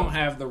 definitely. You don't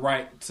have the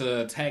right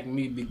to attack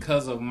me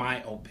because of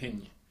my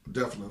opinion.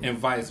 Definitely. And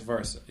vice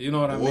versa. You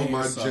know what I mean? Or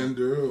my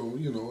gender, or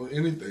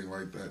anything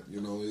like that.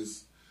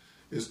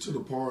 It's to the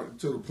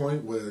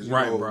point where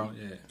bro.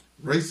 Yeah.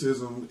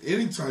 Racism,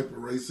 any type of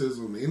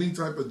racism, any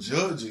type of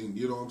judging.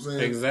 You know what I'm saying?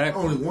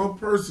 Exactly. Only one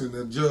person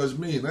that judged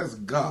me, and that's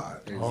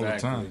God. Exactly. All the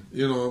time.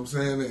 You know what I'm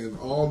saying? And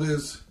all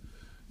this,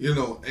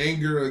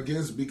 anger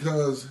against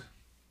because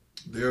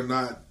they're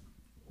not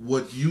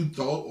what you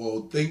thought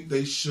or think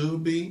they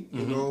should be.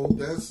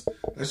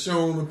 That's your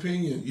own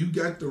opinion. You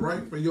got the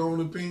right for your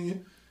own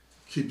opinion.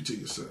 Keep it to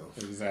yourself.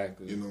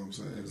 Exactly. You know what I'm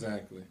saying?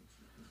 Exactly.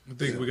 I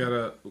think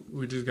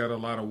we just got a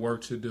lot of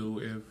work to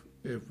do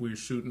if we're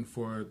shooting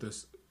for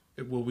this,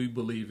 what we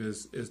believe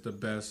is the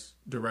best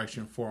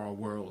direction for our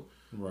world.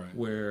 Right.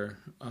 Where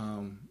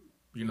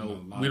we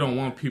don't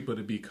want people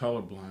to be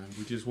colorblind.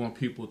 We just want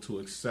people to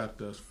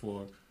accept us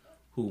for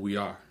who we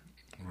are.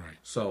 Right.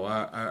 So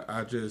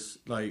I just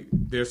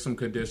there's some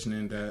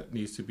conditioning that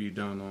needs to be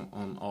done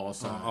on all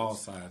sides. On all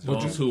sides.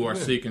 Those who are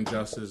seeking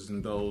justice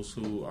and those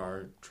who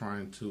are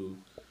trying to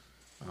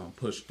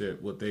push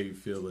what they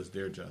feel is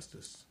their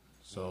justice.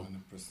 So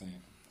 100%.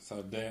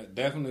 So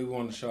definitely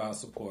want to show our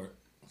support.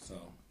 So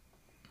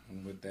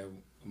and with that,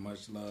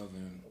 much love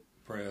and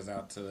prayers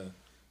out to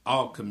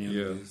all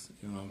communities.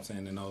 You know what I'm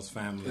saying? And those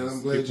families. And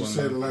I'm glad you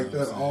said it like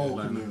that. All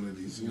Atlanta.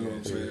 communities. You know what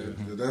I'm saying?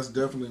 That's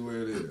definitely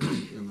where it is.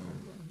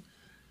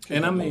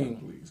 And I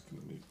mean,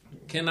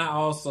 can I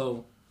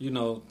also,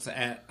 to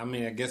add, I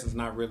mean, I guess it's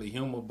not really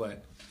humor,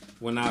 but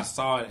when I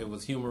saw it, it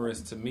was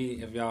humorous to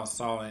me. If y'all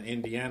saw in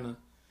Indiana,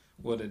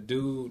 where the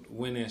dude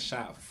went and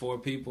shot 4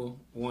 people.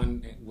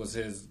 One was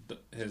his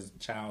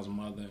child's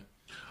mother.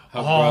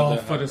 brother,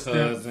 for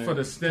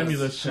the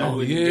stimulus check.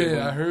 Oh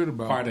yeah, I heard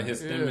about part that. of his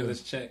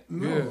stimulus check.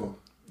 No.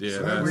 Yeah,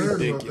 So that's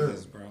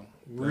ridiculous, bro.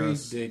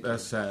 Ridiculous.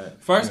 That's sad.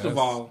 First of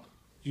all,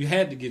 you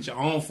had to get your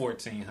own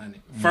 $1,400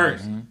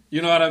 first.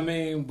 You know what I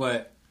mean?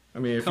 But I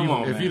mean, if Come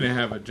on, you man. didn't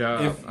have a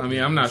job, If- I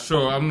mean, I'm not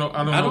sure. I don't know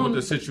don't- what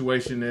the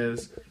situation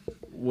is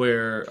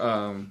where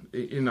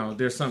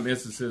there's some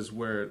instances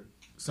where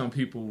some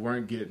people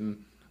weren't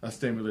getting a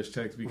stimulus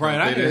check because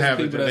right, I they didn't guess have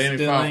it. people They that didn't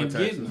still file for ain't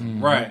taxes. getting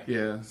them. Right.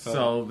 Yeah,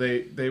 so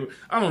they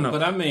I don't know.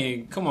 But I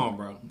mean, come on,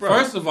 bro.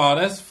 First of all,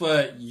 that's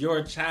for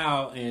your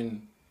child,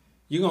 and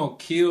you're gonna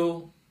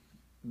kill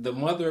the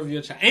mother of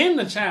your child and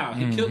the child.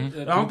 He killed.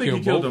 I don't think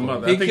he killed the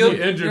mother. He I think killed-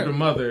 he injured the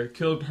mother,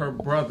 killed her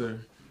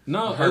brother.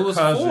 No, her it was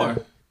cousin. four.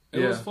 It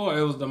was Yeah. four.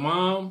 It was the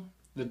mom,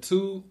 the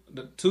two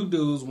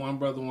dudes, one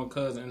brother, one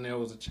cousin, and there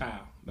was a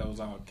child that was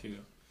all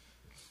killed.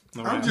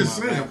 No I'm matter just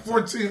my saying, back.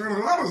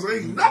 $1,400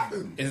 ain't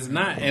nothing. It's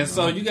not, and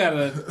so you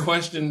gotta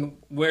question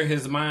where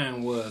his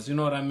mind was. You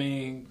know what I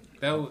mean?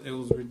 It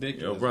was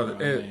ridiculous. Yo, brother,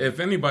 bro, man. if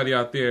anybody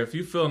out there, if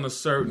you feeling a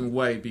certain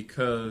way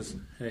because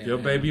your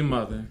man. baby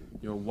mother,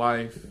 your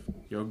wife,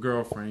 your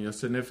girlfriend, your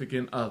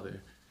significant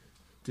other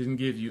didn't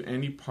give you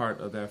any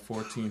part of that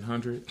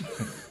 $1,400,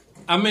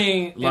 I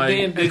mean,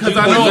 like, because because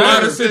I know a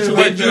lot of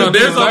situations.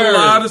 There's a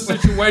lot of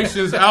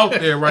situations out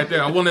there right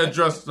there. I want to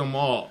address them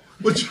all.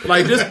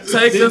 Like, just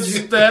take a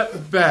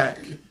step back.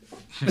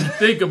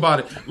 Think about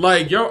it.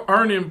 Like, your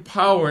earning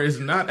power is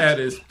not at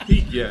its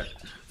peak yet.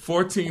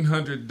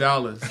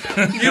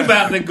 $1,400. you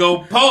about to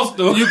go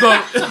postal. You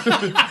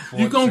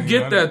gonna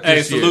get that Hey,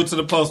 this year. salute to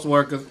the postal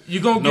workers.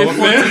 You gonna No get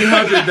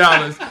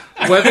offense.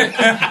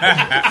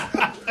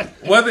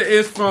 $1,400. Whether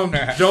it's from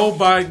Joe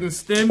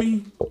Biden's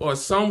stimmy or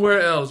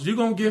somewhere else, you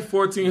gonna get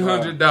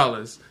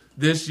 $1,400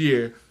 this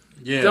year.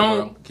 Yeah,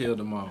 Don't- bro. Kill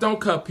them all. Don't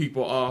cut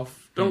people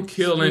off. Don't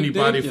kill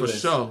anybody for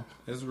ridiculous. show.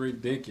 It's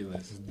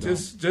ridiculous.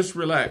 Just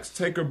relax.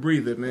 Take a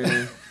breather,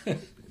 man.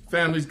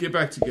 Families, get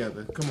back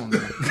together. Come on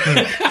now.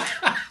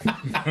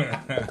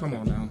 Come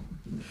on now.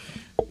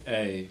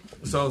 Hey,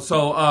 So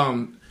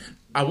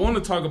I want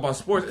to talk about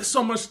sports. There's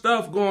so much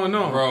stuff going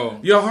on. Bro.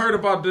 Y'all heard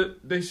about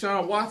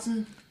Deshaun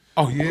Watson?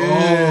 Oh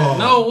yeah.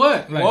 no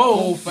what? Like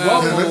Whoa, 4, 5.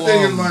 whoa. Man, that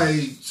thing is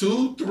like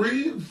 2,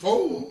 3,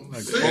 4,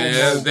 6.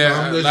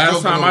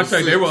 Last time I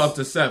checked, they were up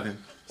to 7.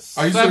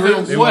 Are you Seven.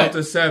 serious? They were What? up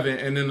to 7,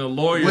 and then the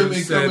lawyer Women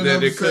said coming that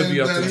up it could saying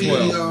be up that to he,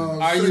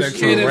 12. Are you Sexual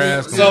kidding me?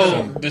 harassment.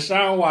 So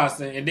Deshaun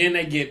Watson, and then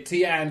they get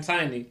T.I. and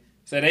Tiny,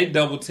 so they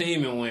double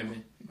teaming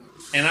women.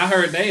 And I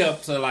heard they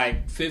up to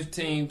like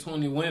 15,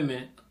 20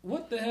 women.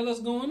 What the hell is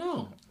going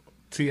on?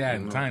 T.I.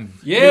 and Tiny.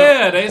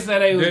 Yeah, they said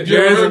they was You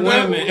ever jersey heard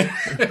that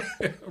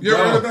women. You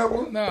ever heard that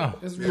one? No.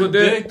 It's Well,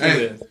 they-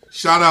 ridiculous. Hey,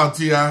 shout out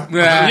T.I. You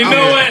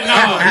know what?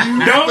 No,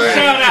 don't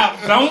shout out.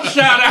 Don't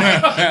shout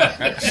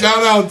out.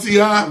 Shout out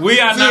T.I. We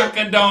are not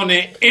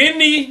condoning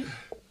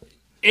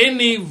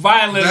any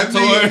violence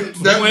towards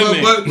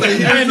women. But here's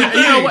the And, thing.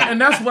 you know what?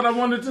 And that's what I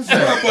wanted to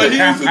say. But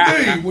here's the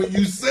thing. When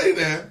you say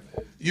that,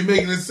 you're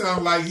making it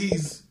sound like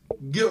he's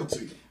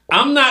guilty.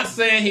 I'm not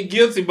saying he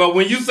guilty, but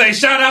when you say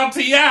shout out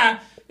T.I.,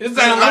 it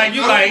sounds like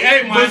you like,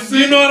 hey, man, but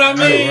see- you know what I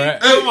mean? Right.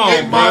 Come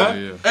on,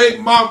 bro.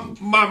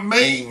 My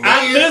main I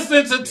man.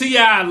 listen to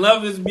T.I. I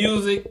love his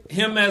music.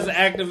 Him as an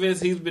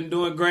activist, he's been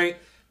doing great.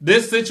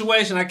 This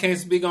situation I can't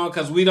speak on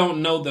because we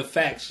don't know the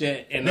facts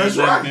yet, and That's that's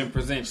not right. been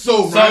presented.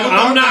 So right I'm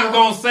about not now-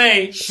 gonna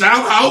say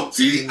Shout out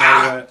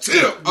T.I. what?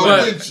 Tip. I'm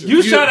But with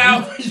you shout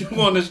out. You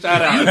want to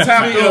shout out? You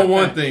tapped on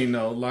one thing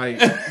though, like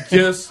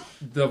just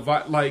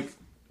like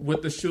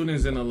with the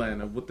shootings in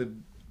Atlanta, with the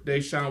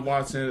Deshaun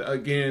Watson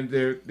again.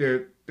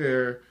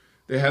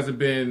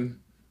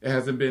 It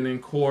hasn't been in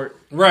court.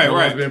 Right, No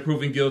one's right. been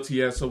proven guilty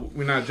yet, so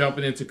we're not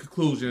jumping into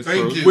conclusions.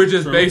 Thank you. We're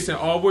just True. basing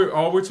all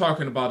we're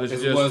talking about is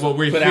Is just what's what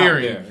we're put out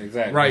hearing there.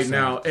 Exactly. right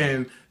now.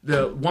 And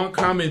the one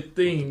common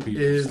theme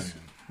People is saying.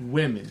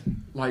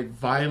 women, like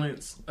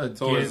violence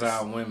Towards against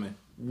our women.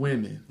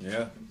 women.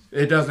 Yeah.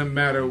 It doesn't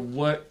matter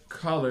what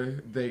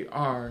color they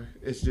are.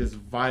 It's just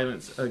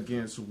violence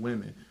against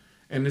women,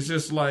 and it's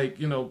just like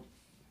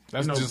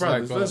That's No, just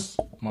brothers, like let's-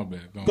 my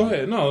bad. Go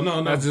ahead. No.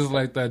 That's just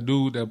like that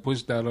dude that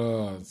pushed that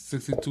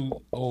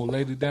 62 old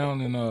lady down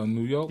in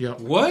New York. Yeah.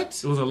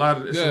 What? It was a lot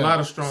of. It's a Yeah. lot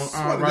of strong.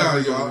 Swear to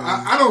God, y'all.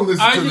 I don't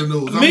listen Are to you- the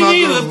news. me I'm not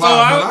neither, gonna so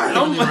lie, but I I'm-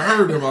 haven't even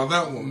heard about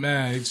that one.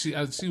 Man, she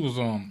was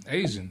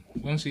Asian.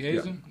 Wasn't she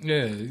Asian?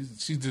 Yeah.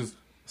 She just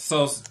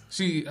So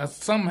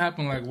something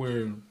happened like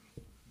where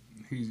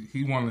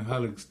he wanted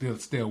her to still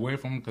stay away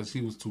from him because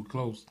she was too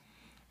close,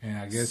 and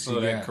I guess so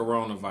she that got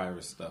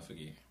coronavirus stuff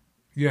again.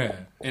 yeah.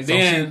 And So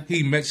then-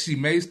 she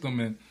maced him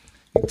and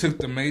he took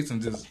the mace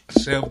and just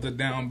shoved her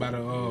down by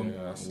the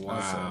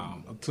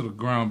Wow. to the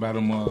ground by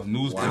the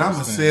newspaper. And I'm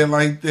gonna stand. say it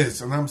like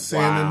this, and I'm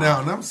saying Wow. it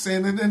now, and I'm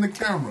saying it in the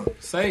camera.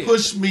 Say it.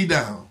 Push me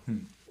down.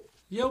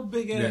 Yo,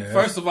 big ass. Yeah.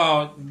 First of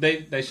all,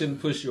 they shouldn't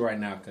push you right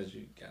now because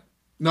you got.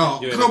 No,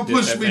 You're come at a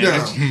push me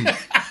down.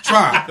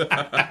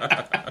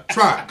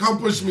 Try. Come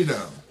push me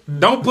down.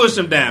 Don't push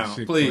him down,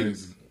 Shit please.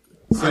 crazy.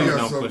 I Please got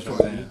don't something push him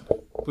for you. down.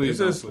 Please It's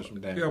don't just push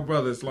him down.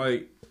 brothers,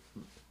 like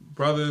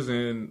brothers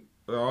and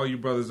all you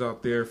brothers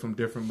out there from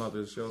different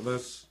mothers, yo,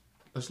 let's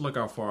look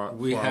out for our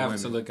We for our have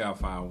women. to look out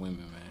for our women,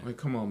 man. Like,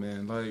 come on,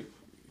 man. Like,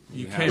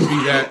 you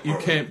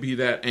can't be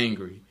that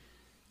angry.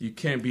 You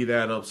can't be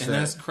that upset. And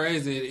that's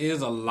crazy. It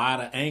is a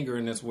lot of anger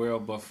in this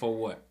world, but for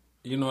what?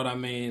 You know what I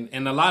mean?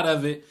 And a lot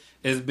of it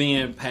is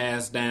being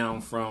passed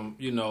down from,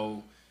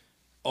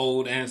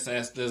 old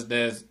ancestors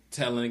that's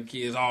telling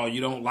kids, oh,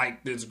 you don't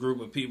like this group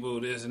of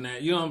people, this and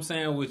that. You know what I'm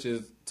saying? Which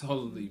is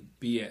totally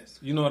BS.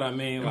 You know what I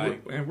mean?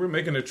 And we're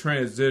making a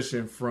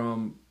transition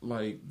from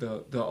like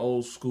the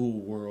old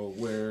school world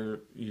where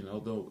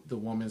the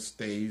woman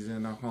stays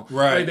in a home.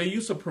 Right. Like, they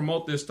used to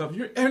promote this stuff.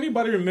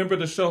 Anybody remember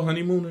the show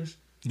Honeymooners?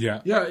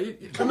 Yeah. Yeah.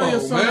 Come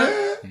on,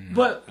 man.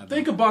 But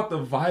think about the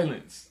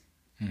violence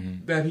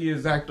that he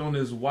exact on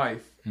his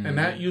wife, and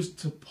that used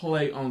to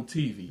play on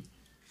TV.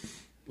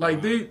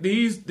 Like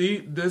these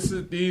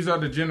are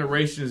the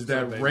generations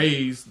that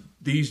raised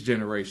these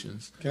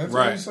generations. Can I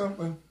tell you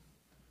something?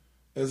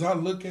 As I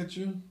look at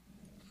you,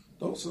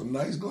 those are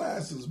nice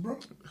glasses, bro.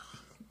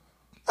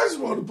 I just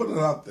want to put it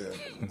out there.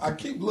 I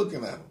keep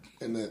looking at them,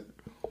 and then,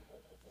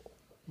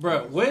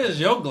 bro, where's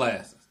your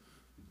glasses?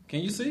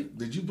 Can you see?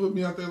 Did you put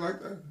me out there like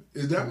that?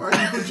 Is that why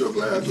you put your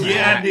glasses on?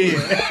 Yeah, I did.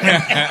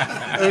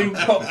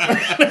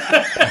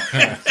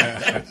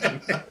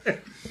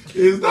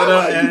 Is that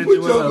why you Andrew, put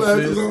your what's up,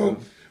 glasses sis? on?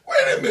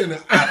 Wait a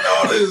minute. I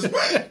know this,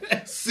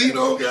 man.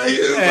 Cino got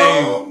his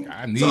on.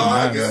 I need So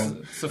mine got-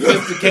 on.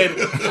 Sophisticated.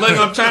 Look,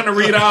 I'm trying to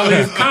read all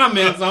these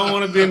comments. I don't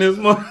want to be in this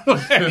mode.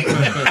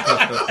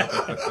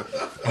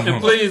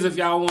 And please, if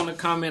y'all want to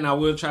comment, I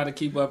will try to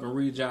keep up and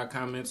read y'all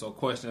comments or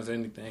questions,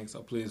 anything.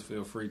 So please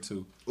feel free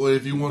to. Or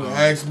if you want to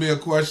ask me a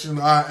question,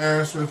 I'll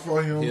answer it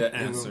for you. Yeah,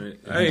 answer it.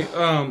 Hey,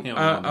 don't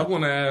I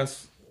want to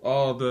ask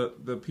all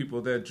the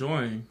people that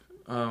join,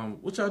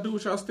 what y'all do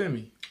with y'all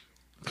STEMI?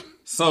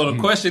 So the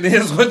question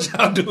is, what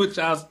y'all do with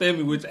y'all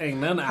STEMI, which ain't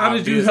none of How our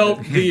did you business.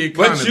 help the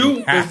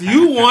economy? But if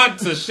you want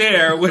to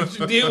share what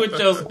you did with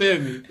your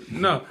STEMI,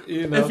 No,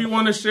 You know. if you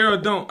want to share or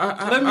don't,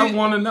 Let me- I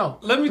want to know.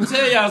 let me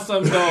tell y'all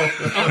something though.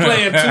 I'm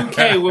playing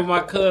 2K with my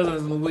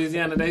cousins in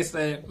Louisiana. They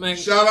say, man,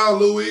 Shout out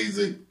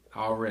Louise.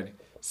 already.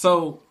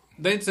 So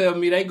they tell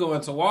me they go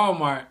into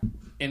Walmart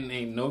and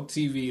ain't no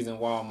TVs in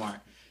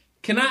Walmart.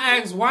 Can I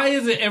ask, why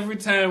is it every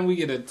time we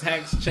get a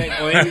tax check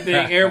or anything,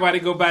 everybody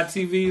go buy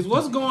TVs?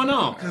 What's going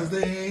on? Because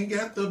they ain't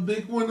got the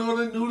big one or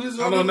the nudist.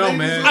 I don't know,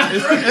 man.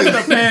 It's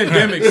the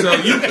pandemic, so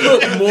you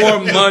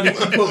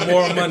put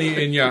more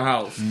money in your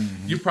house.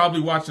 You're probably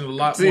watching a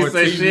lot See, more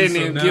say TV. she didn't so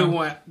even now- get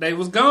one. They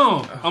was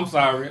gone. I'm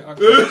sorry. I'm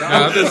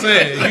just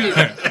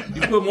saying,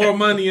 you put more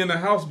money in the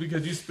house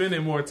because you're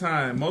spending more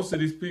time. Most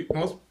of these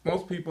people,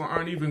 most people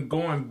aren't even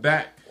going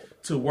back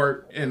to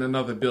work in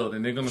another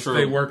building. They're gonna True.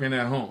 stay working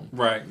at home.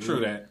 Right,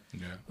 true that.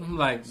 Yeah. I'm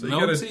like, you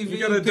no gotta- TV. you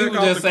gotta People deck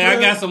out just the say, I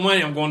crib. got some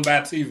money, I'm going to buy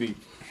a TV.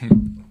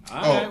 All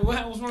right,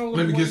 what's wrong with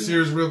Let me get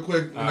serious real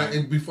quick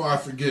and before I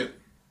forget.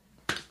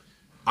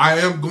 I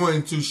am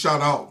going to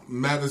shout out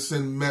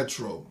Madison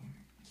Metro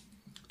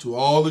to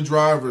all the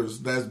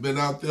drivers that's been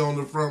out there on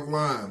the front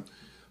line.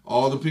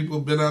 All the people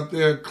been out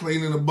there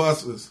cleaning the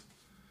buses.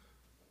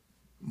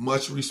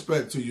 Much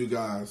respect to you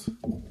guys.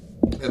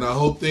 And I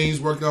hope things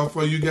work out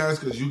for you guys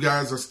because you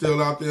guys are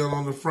still out there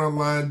on the front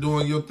line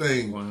doing your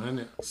thing.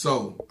 100.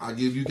 So I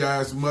give you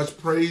guys much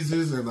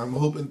praises, and I'm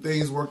hoping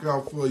things work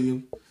out for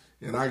you,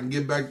 and I can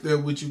get back there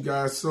with you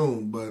guys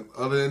soon. But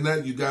other than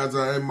that, you guys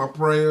are in my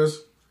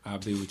prayers I'll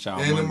be with y'all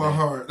and Monday. in my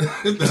heart.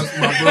 That's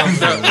my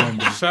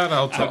brother. Shout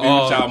out to I'll be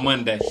all. with y'all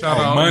Monday. Shout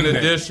out Monday. in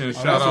addition.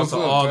 Shout that's out what's to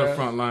up, all the Chad.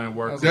 frontline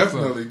workers.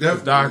 Definitely, The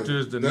definitely.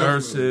 doctors, the Definitely.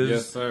 nurses,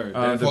 Yes, sir.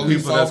 the Police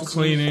people that's officers.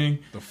 cleaning,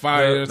 The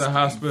fires, the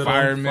hospital,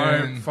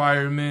 firemen.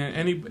 firemen,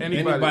 anybody,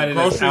 Anybody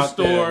that's grocery out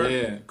store,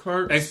 there, yeah.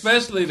 clerks,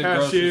 Especially the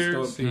cashiers.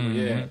 grocery store people,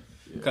 yeah.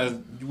 Because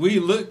we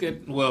look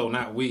at, well,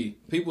 not we.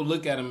 People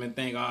look at them and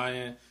think, oh,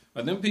 yeah.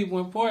 But them people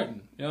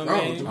important. You know what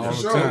I mean? For All the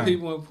sure. time.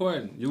 People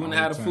important. You wouldn't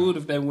All have the the time. food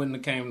if they wouldn't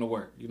have came to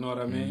work. You know what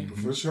I mean?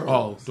 For sure.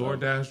 Oh,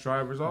 DoorDash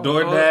drivers,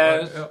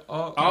 DoorDash,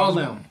 all All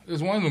them.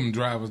 It's one of them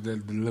drivers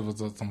that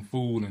delivers us some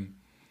food, and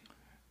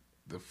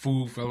the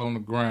food fell on the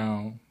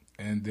ground,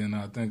 and then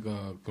I think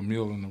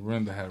Camille and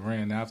Miranda had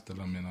ran after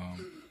them,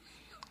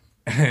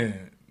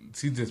 and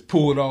she just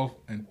pulled off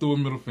and threw a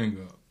middle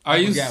finger up. Are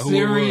you Forgot who it was.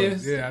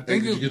 serious? Yeah, I Hey,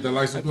 think did you get the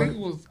license I think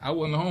plate? it was. I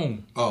wasn't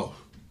home. Oh.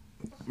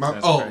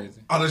 That's Oh, crazy.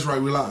 that's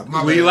right. We live.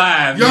 My We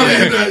bad. live. Y'all yeah.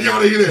 didn't hear that.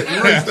 Y'all didn't hear that.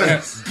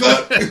 Erase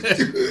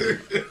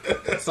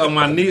that. Cut. So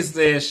my niece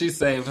said she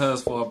saved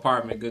hers for an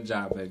apartment. Good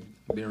job, baby.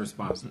 Being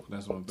responsible.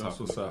 That's what I'm That's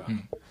talking what's up.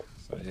 about.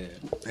 So yeah.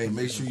 Hey,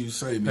 make sure you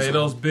save me. Pay some.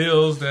 those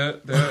bills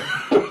that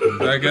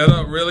got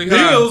up really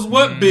high. Bills?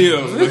 What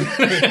bills?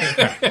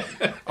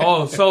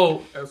 Oh,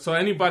 so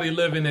anybody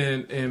living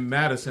in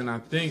Madison, I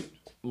think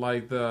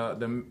like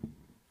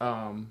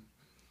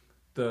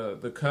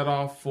the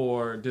cutoff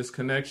for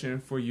disconnection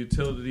for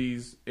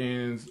utilities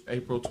ends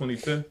April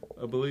 25th,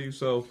 I believe.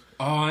 So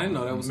Oh, I didn't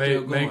know that was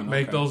still going.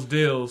 make Okay. those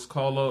deals.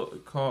 Call the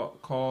Com-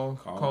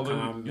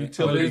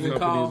 utility what is it companies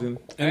called? and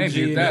I ain't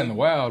did that in a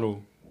while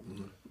though.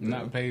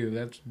 not pay the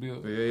electric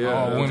bill.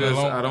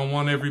 I don't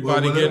want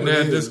everybody getting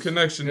that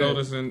disconnection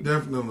notice. And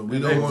definitely, we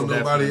don't want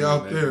nobody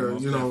out there,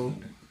 out.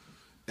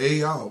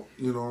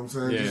 You know what I'm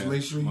saying? Just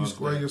make sure you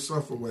square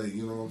yourself away.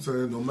 You know what I'm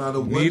saying? No matter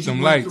what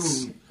you went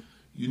through,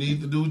 you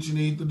need to do what you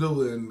need to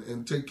do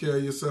and take care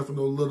of yourself and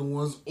those little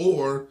ones,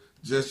 or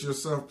just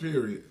yourself.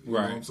 Period. You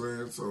know what I'm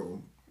saying?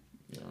 So.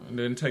 And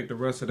then take the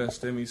rest of that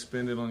stimmy,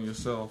 spend it on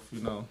yourself,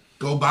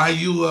 Go buy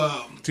you a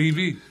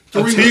TV.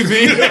 Or a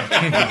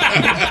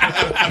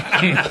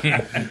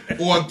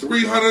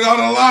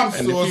 $300 lobster.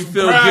 And if you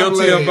feel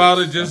guilty about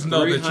it, just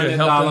know that you're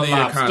helping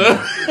the economy.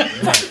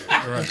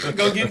 Right.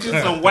 Go get you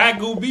some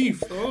Wagyu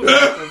beef.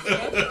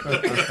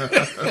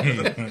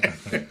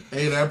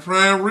 Hey, that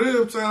prime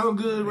rib sound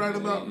good right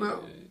about now.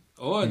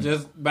 Or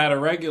just buy the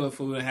regular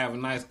food and have a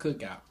nice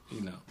cookout.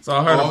 So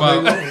I heard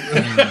about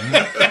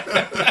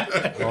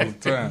all the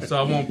time. So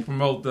I won't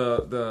promote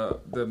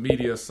the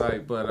media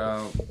site, but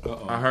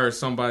I heard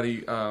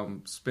somebody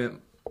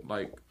spent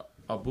like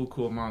a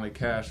buku amount of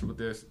cash with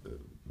this,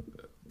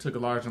 took a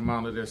large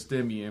amount of their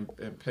stimmy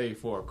and paid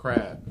for a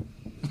crab,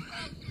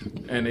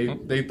 and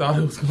they thought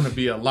it was going to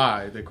be a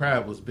lie. The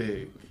crab was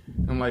big.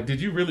 I'm like,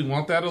 did you really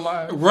want that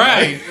alive?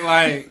 Right.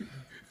 Like,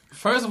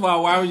 first of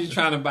all, why were you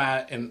trying to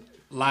buy an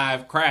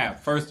live crab?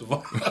 First of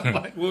all,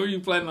 like, what were you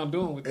planning on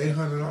doing with it?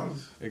 $800.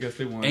 I guess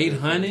they wanted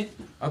 $800.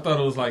 I thought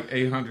it was like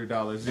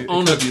 $800. It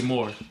could be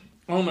more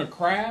on a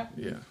crab.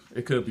 Yeah,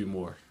 it could be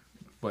more,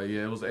 but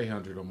yeah, it was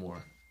 $800 or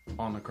more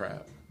on the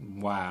crab.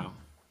 Wow,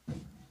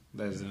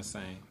 that is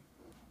insane.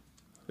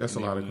 That's a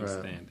lot of crab.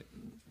 Understand it.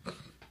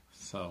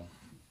 So,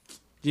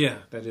 yeah,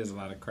 that is a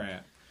lot of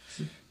crab.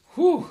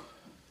 Whew.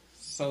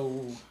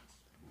 So,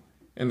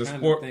 in the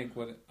sport, go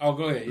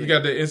ahead. You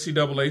got the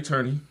NCAA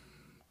tourney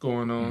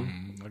going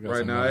on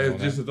right now. It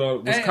just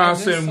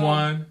Wisconsin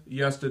won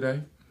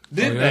yesterday.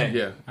 Did they?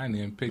 Yeah. I didn't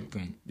even pick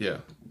them. Yeah.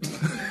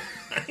 I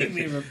didn't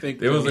even pick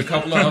them. There was a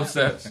couple of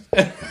upsets.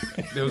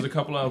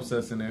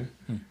 In there.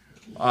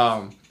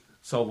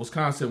 So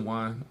Wisconsin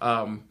won.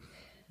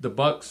 The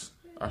Bucks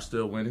are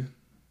still winning.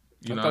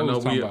 I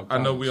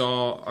know we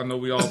all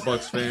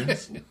Bucks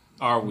fans.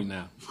 Are we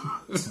now?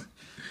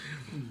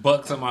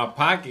 Bucks in my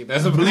pocket.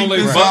 That's a bleep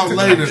this out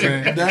later.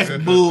 That's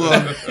bull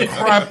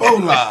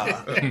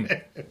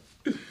crapola.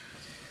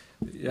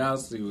 Y'all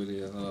see what it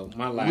is.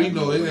 My life. We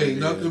know it ain't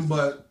nothing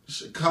but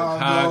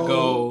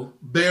Chicago,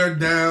 bear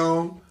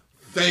down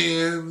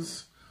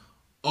fans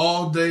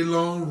all day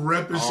long,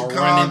 repping all Chicago.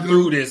 Running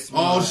through this,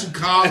 all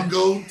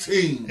Chicago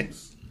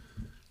teams.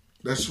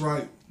 That's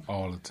right.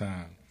 All the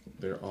time.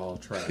 They're all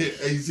trash.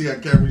 Hey, you see how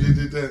Cameron just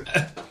did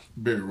that?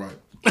 Very right.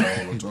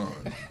 All the time.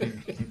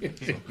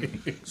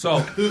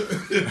 So,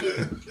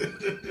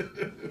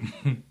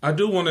 I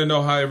do want to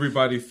know how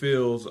everybody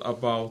feels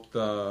about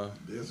the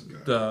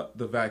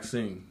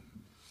vaccine.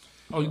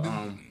 Oh,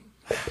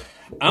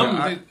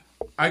 I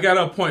got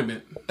an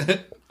appointment.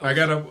 Go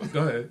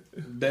ahead.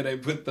 That they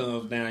put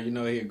thumbs down. You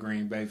know he a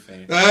Green Bay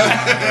fan.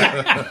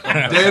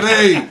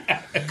 Daddy,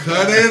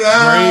 cut it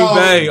out. Green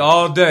Bay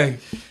all day.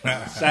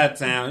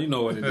 Chi-Town, you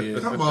know what it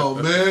is. Come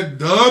on, man.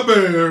 The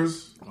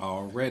Bears.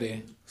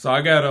 Already. So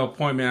I got an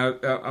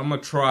appointment. I'm gonna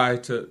try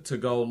to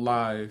go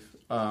live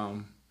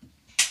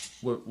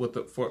with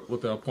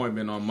the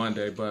appointment on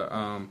Monday, but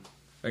I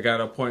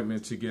got an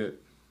appointment to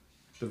get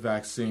the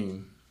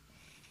vaccine.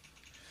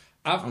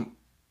 I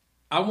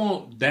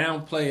won't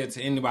downplay it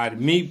to anybody.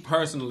 Me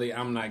personally,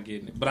 I'm not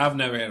getting it, but I've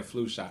never had a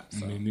flu shot,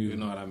 so you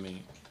know what I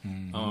mean.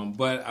 Mm-hmm.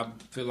 But I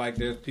feel like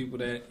there's people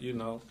that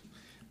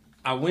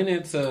I went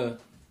into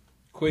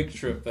Quick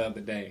Trip the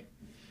other day.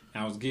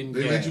 I was getting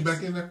gas. They let you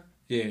back in there?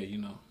 Yeah,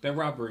 that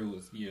robbery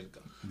was years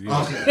ago.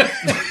 Yeah. Okay.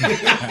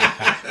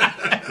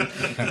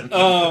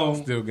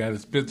 Still got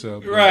his picture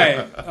up.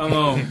 Right.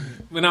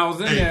 When I was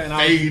in there and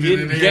I was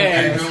getting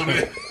gas,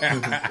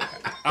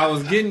 I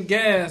was getting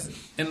gas,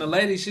 and the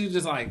lady, she was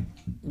just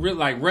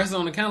really resting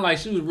on the counter like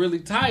she was really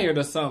tired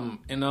or something.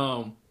 And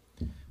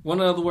one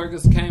of the other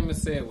workers came and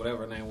said,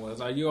 whatever her name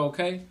was, "Are you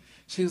okay?"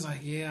 She was like,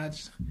 "Yeah, I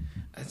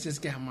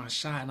just got my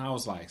shot." And I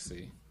was like,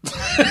 "See."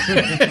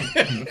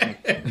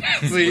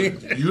 See,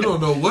 you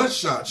don't know what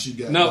shot she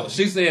got. No,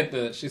 she said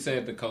the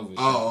COVID.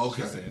 Oh,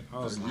 okay.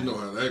 You know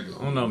how that goes.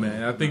 I don't know,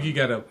 man. I think you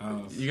gotta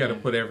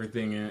put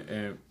everything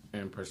in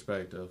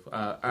perspective.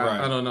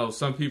 I don't know.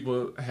 Some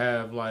people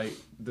have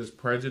this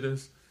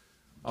prejudice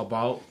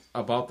about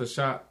the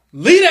shot.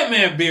 Leave that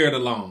man beard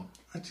alone.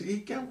 He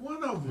got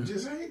one of them.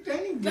 Just ain't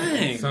dang.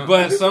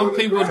 But some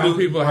people Some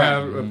people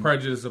have a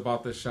prejudice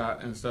about the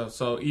shot and stuff.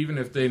 So even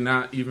if they're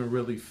not even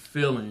really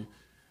feeling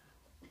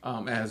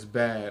as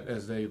bad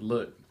as they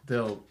look,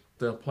 they'll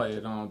play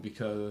it on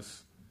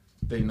because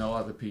they know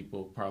other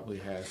people probably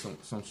had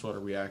some sort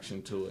of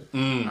reaction to it.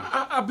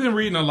 I've been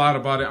reading a lot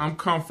about it. I'm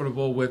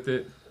comfortable with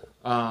it.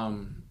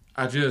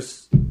 I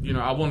just,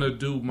 I want to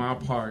do my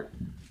part,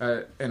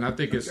 and I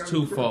think it's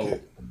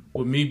twofold.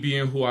 With me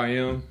being who I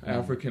am,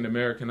 African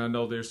American, I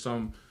know there's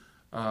some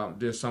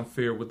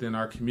fear within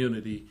our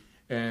community,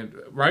 And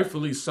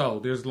rightfully so.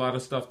 There's a lot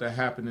of stuff that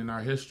happened in our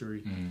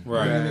history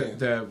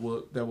that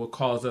will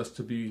cause us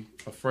to be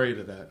afraid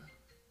of that.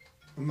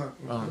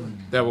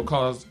 That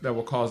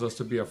will cause us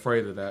to be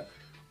afraid of that.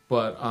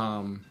 But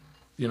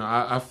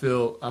I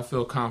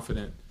feel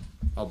confident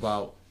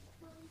about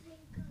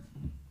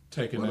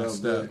taking that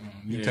step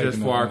just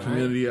for our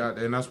community,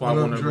 and that's why I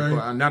want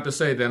to. Not to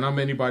say that I'm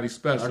anybody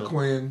special,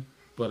 Quinn,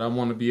 but I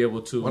want to be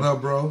able to. What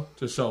up, bro?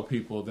 To show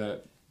people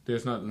that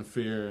there's nothing to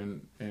fear,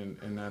 and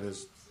that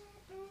is.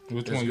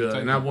 Which it's one good.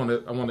 you and I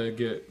want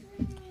to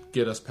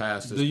get us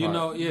past this. Do you part.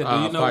 know? Yeah.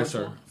 Do you know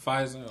Pfizer?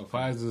 Pfizer. Okay.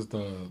 Pfizer's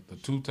the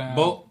 2-time.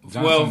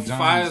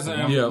 Pfizer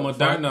and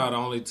Moderna are the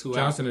only two.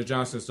 Johnson &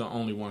 Johnson's the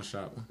only one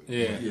shot one.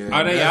 Yeah.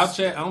 Are they out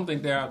yet? I don't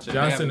think they're out yet.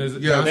 Johnson is.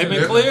 They've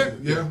been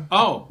cleared. Yeah.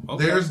 Oh,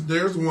 okay.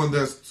 There's one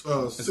that's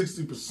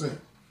 60%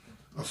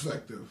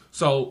 effective.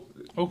 So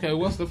okay,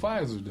 what's the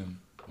Pfizer then?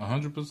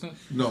 100%?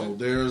 No,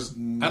 there's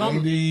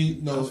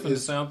 90. I was going to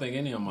say I don't think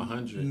any of them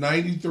 100.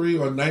 93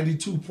 or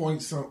 92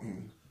 point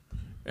something.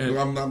 And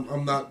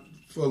I'm not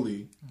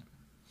fully.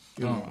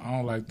 I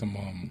don't like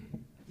them.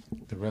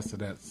 The rest of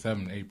that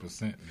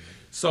 7-8%.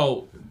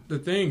 So the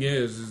thing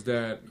is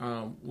that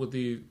what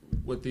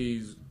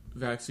these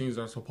vaccines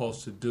are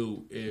supposed to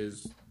do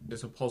is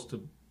it's supposed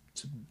to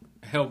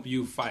help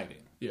you fight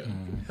it. Yeah,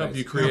 help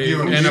you create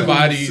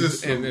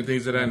antibodies and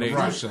things of that nature.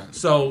 Right.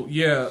 So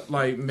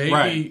like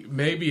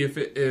maybe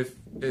if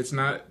it's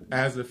not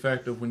as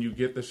effective when you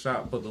get the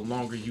shot, but the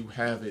longer you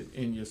have it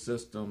in your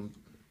system,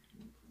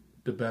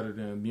 the better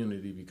the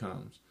immunity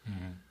becomes.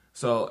 Mm-hmm.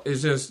 So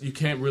it's just you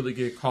can't really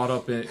get caught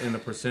up in the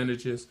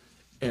percentages.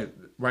 And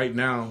right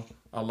now,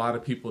 a lot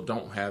of people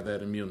don't have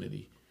that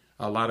immunity.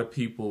 A lot of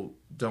people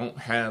don't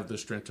have the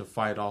strength to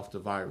fight off the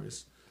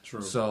virus.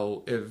 True.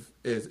 So if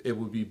it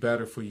would be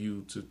better for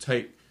you to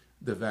take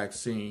the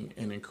vaccine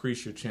and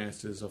increase your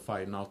chances of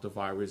fighting off the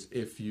virus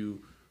if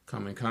you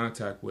come in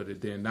contact with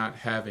it than not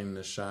having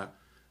the shot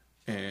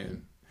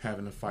and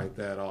having to fight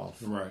that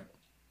off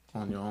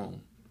on your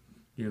own.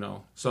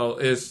 So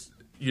it's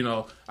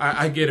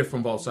I get it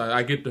from both sides.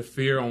 I get the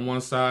fear on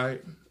one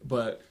side,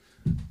 but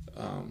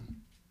how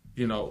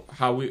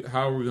are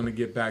we going to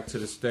get back to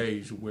the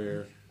stage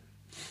where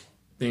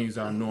things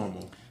are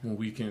normal when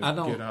we can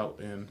get out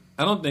and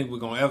I don't think we're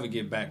going to ever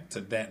get back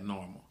to that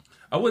normal.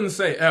 I wouldn't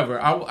say ever.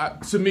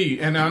 To me,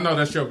 and I know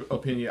that's your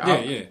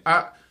opinion.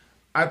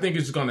 I think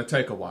it's going to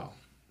take a while.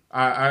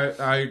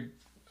 I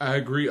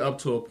agree up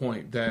to a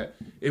point that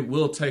it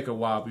will take a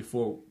while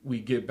before we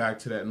get back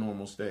to that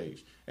normal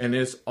stage, and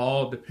it's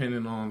all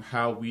dependent on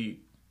how we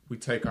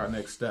take our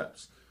next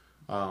steps.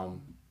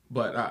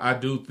 But I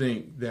do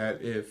think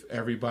that if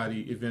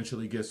everybody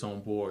eventually gets on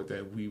board,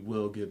 that we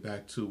will get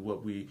back to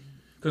what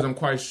because I'm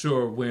quite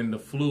sure when the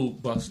flu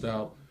bust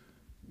out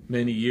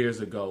many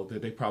years ago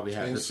that they probably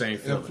had the same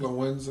feeling.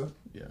 Influenza.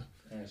 Yeah,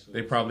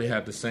 they probably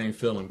had the same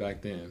feeling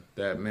back then.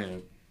 That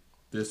man,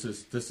 this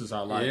is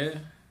our life.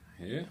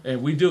 Yeah.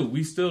 And we do.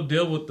 We still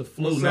deal with the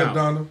flu What's now. up,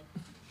 Donna?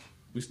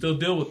 We still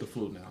deal with the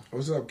flu now.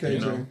 What's up,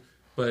 KJ?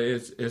 But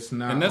it's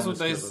not. And that's what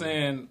they're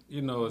saying.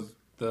 Is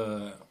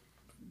the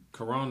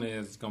corona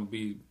is going to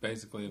be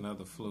basically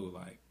another flu.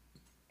 Like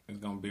it's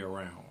going to be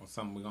around or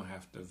something. We're going to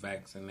have to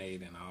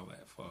vaccinate and all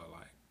that for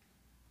like.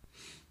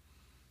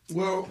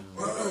 Well,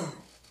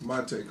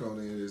 my take on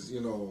it is,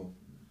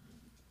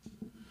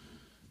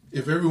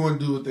 if everyone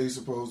do what they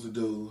supposed to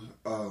do,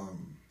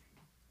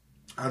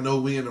 I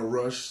know we in a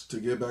rush to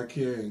get back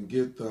here and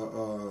get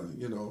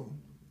the,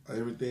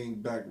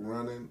 everything back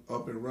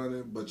up and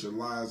running, but your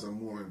lives are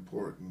more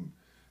important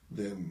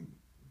than,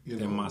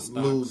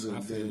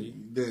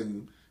 losing,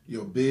 than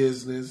your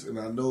business. And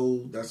I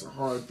know that's a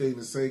hard thing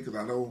to say because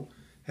I don't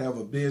have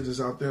a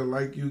business out there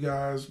like you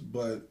guys,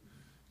 but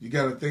you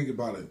got to think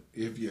about it.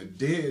 If you're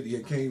dead,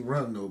 you can't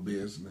run no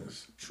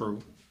business. True.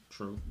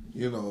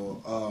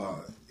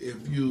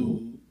 If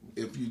you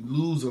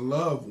lose a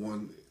loved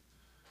one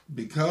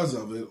because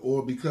of it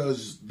or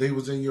because they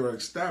was in your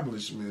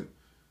establishment,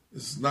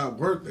 it's not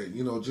worth it.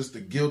 Just the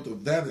guilt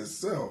of that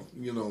itself,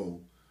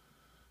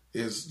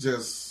 it's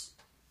just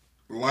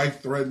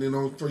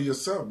life-threatening for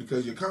yourself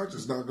because your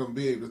conscience not going to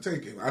be able to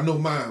take it. I know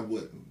mine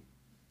wouldn't,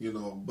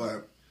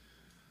 but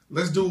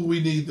let's do what we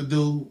need to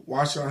do.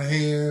 Wash our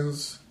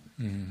hands.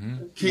 Mm-hmm.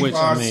 Which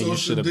you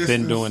should have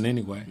been doing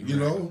anyway.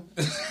 Keep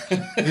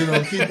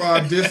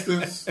our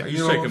distance. Are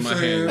you shaking my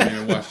hand,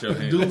 man? Wash your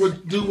hands.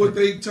 Do what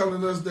they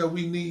telling us that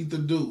we need to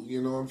do.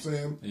 You know what I'm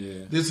saying?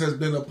 Yeah. This has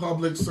been a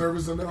public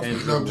service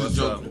announcement. I'm just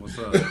joking. What's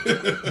up?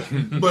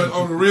 But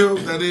on the real,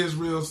 that is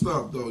real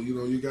stuff, though.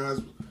 You guys,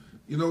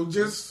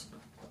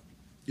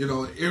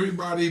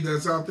 everybody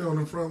that's out there on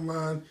the front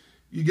line,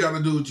 you got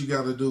to do what you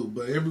got to do.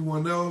 But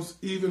everyone else,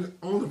 even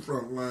on the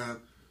front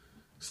line,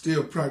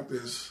 still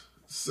practice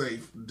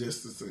safe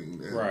distancing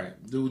and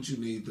do what you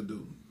need to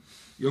do.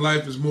 Your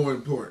life is more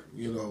important,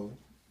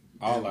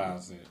 All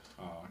lives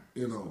are.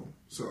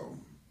 So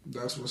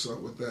that's what's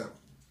up with that.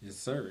 Yes,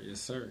 sir.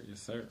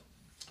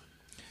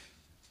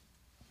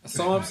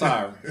 So I'm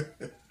sorry.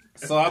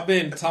 So I've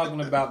been talking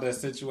about that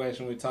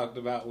situation we talked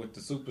about with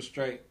the super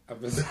straight.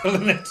 I've been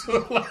telling that to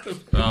a lot of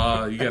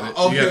people. You got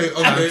Okay,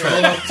 hold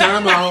on.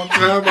 Time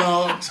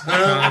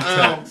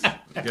out.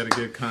 You got to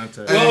get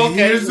context. Well, okay.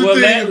 Here's the Well,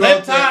 thing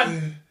let about that.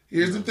 Todd.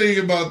 Here's the thing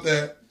about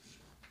that.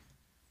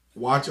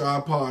 Watch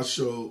our pod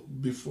show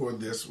before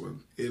this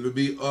one. It'll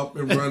be up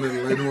and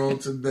running later on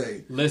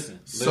today. Listen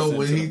So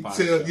when to he the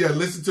podcast.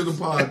 listen to the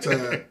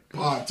podcast.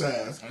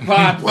 Listen to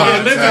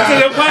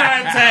the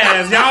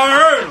podcast. Y'all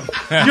heard him.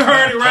 You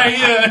heard it right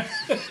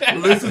here.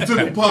 Listen to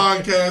the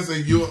podcast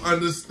and you'll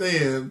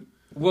understand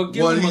We'll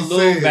give what him a he's little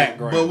saying.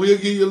 background. But we'll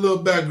give you a little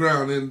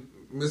background. And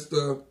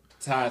Mr.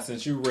 Todd,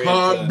 since you read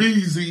Todd the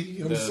Beasy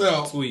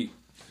himself. tweet.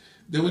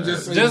 Then we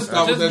just say Just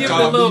start with that give it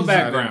Todd a little Beasy.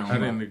 background. I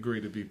didn't agree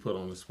to be put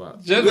on the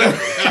spot. Just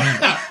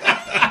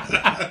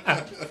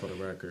For the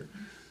record,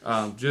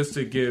 just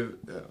to give,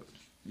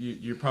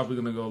 you're probably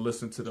going to go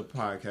listen to the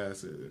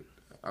podcast.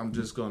 I'm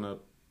just going to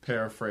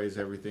paraphrase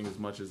everything as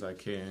much as I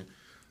can.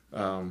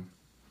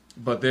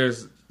 But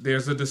there's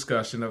a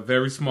discussion, a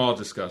very small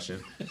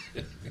discussion,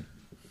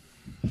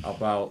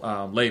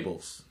 about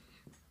labels,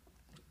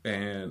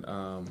 and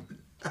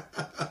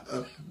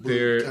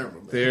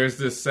there's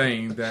this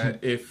saying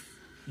that if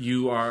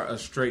you are a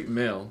straight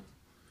male,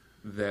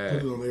 that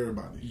Put it on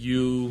everybody.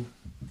 you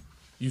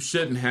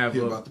shouldn't have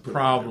You're a about to put it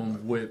on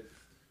problem with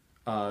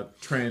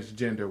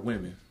transgender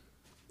women.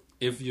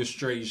 if you're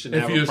straight, you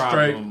shouldn't If have you're a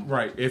problem. straight,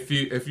 right? If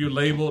you're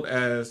labeled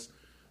as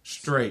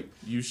straight,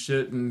 you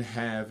shouldn't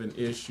have an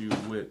issue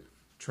with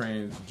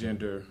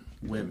transgender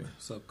women.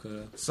 What's up,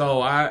 cuz?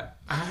 So I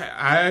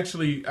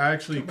actually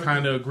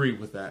kind of agree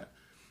with that.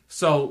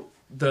 So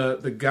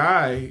the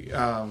guy,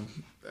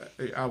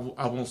 I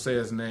won't say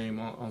his name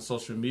on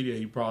social media.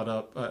 He brought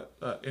up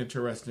an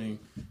interesting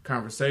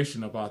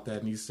conversation about that,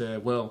 and he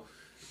said, "Well,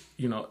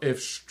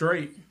 if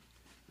straight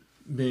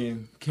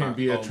men can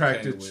be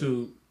attracted okay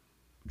to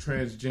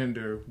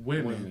transgender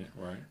women,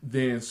 Right.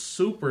 then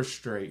super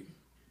straight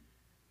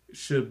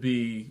should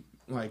be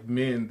like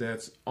men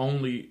that's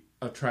only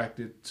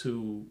attracted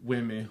to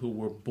women who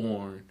were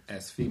born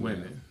As female.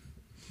 women."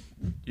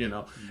 Big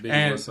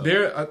And what's up.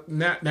 there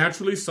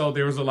naturally, so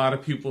there was a lot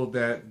of people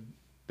that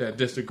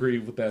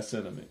disagreed with that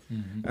sentiment.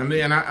 I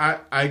mean,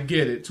 I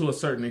get it to a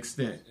certain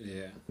extent.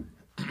 Yeah.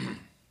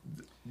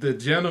 The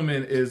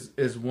gentleman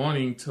is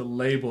wanting to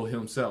label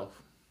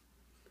himself.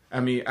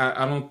 I mean,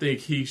 I don't think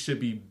he should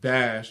be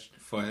bashed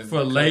for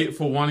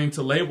wanting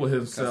to label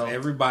himself. Because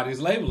everybody's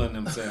labeling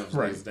themselves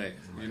Right. these days,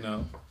 And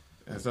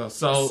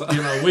so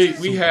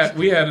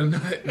we had a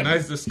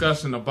nice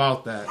discussion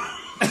about that.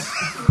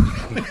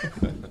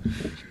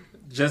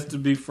 Just to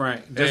be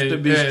frank, And- to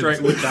be and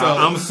straight with y'all,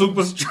 so- I'm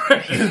super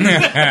straight.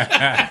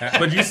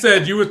 But you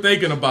said you were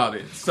thinking about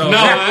it. So No,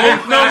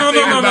 no.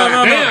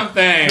 damn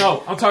thing.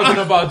 No, I'm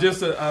talking about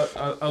just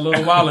a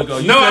little while ago.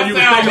 You No, said I'm you were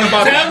thinking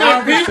about the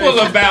telling people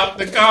conversation. about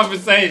the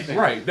conversation.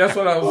 Right, that's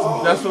what I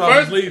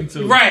was leading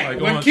to. Right, Like,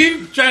 but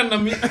keep trying to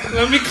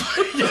let me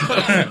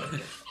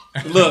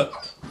look.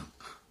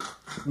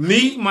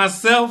 Me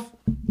myself,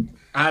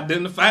 I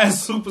identify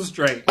as super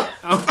straight.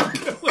 I don't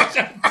care what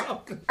y'all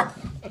talking about.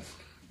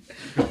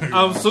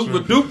 I'm super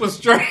duper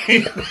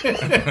straight.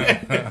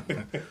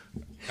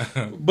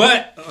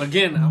 But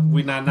again,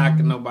 we're not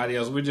knocking nobody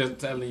else. We're just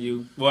telling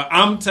you. Well,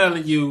 I'm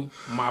telling you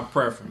my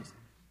preference.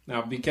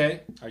 Now,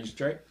 BK, are you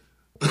straight?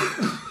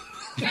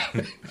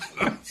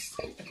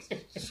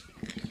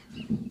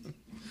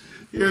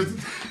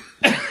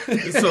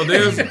 So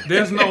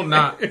there's no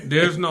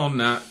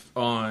knot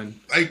on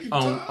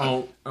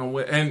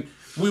and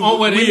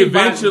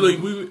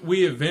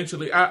we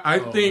eventually I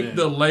think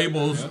the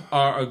labels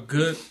are a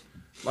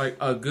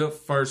good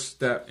first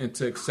step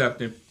into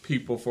accepting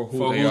people for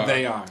who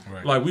they are.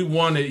 Right. Like we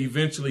want to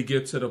eventually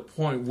get to the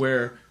point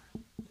where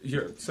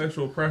your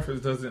sexual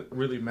preference doesn't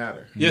really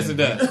matter. Yes, it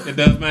does. It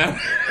does matter.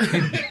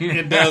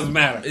 It does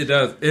matter. It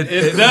does. It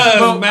does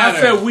but matter.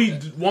 I said we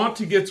want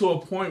to get to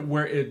a point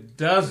where it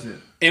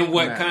doesn't. In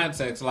what matter.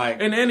 context? Like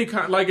In any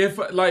kind,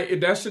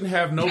 that shouldn't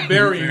have no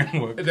bearing.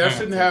 What That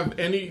shouldn't have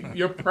any.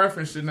 Your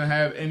preference shouldn't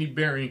have any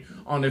bearing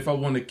on if I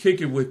want to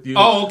kick it with you.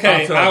 Oh,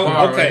 okay. out to the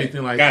bar or Okay.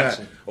 anything like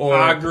Gotcha. that. Or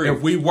I agree.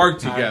 if we work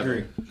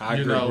together. I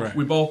agree. Right.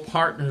 We both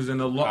partners in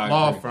a I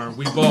law agree. firm.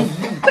 We both.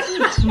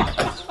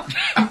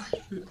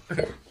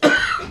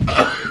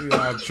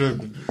 I'm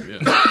tripping.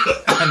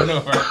 I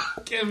know, right?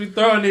 can't be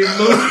throwing these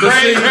loose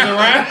phrases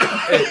around.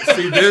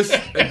 See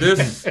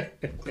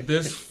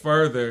this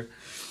further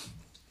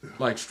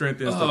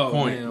strengthens the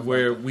point man.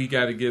 where we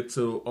got to get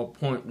to a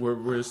point where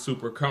we're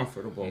super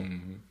comfortable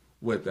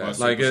with that.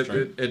 Well,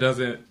 super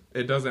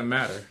It doesn't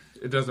matter.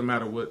 It doesn't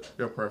matter what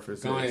your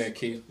preference Go is. ahead,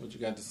 Keith. What you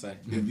got to say?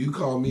 If you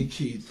call me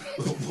Keith,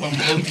 one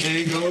more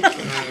thing on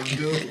time,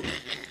 dude.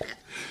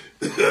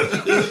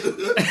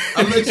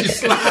 I let you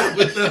slide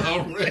with that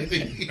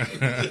already.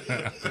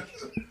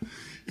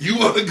 You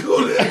want to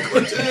go there,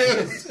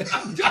 Cortez?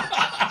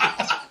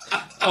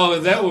 Oh,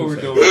 is that what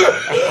we're doing?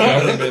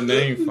 Government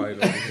name fight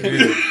over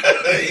here.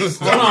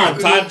 Hold on,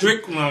 Todd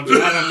Drick. I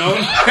don't know.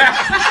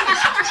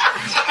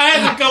 I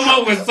had to come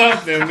up with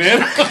something,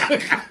 man.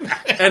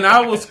 And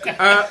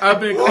I've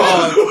been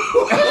called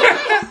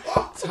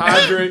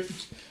Todrick.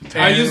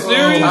 Are you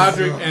serious?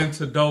 Todrick and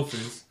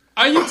Tadolphus.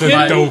 Are you kidding?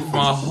 Like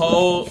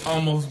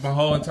almost my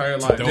whole entire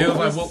life. They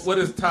was like, what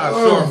is Todd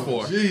short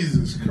for?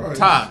 Jesus Christ.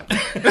 Todd.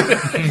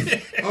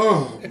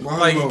 My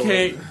Like, Lord. you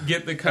can't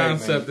get the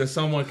concept that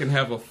someone can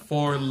have a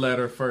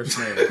 4-letter first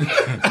name.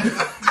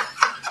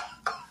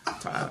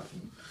 Todd.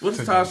 What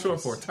is Todd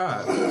short for?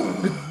 Todd.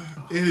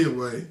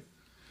 Anyway,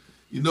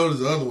 you notice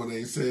the other one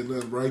ain't saying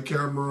nothing, right,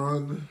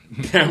 Cameron?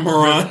 I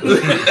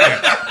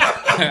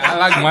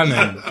like my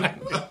name.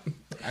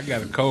 I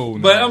got a cold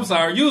name. But I'm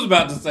sorry, you was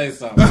about to say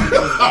something.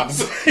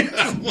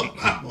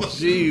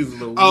 Jeez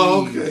Louise.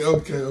 Oh,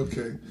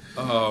 okay.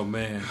 Oh,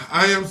 man.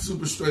 I am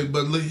super straight,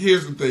 but look,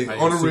 here's the thing. Are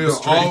you On the super real,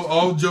 straight?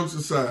 all jokes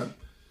aside,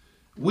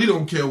 we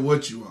don't care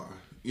what you are.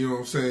 You know what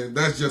I'm saying?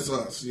 That's just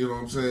us. You know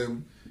what I'm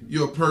saying?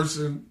 You're a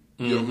person,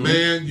 you're a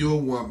man, you're a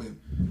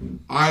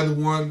woman. Either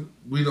one,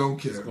 we don't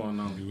care. What's going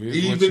on?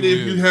 Even if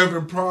you're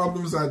having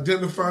problems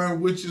identifying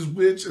which is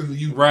which, and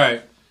you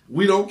Right.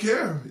 we don't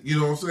care. You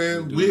know what I'm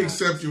saying? We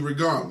accept you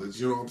regardless.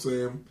 You know what I'm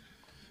saying?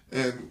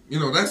 And, you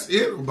know, that's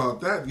it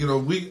about that. You know,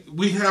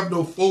 we have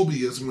no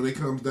phobias when it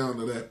comes down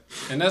to that.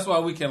 And that's why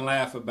we can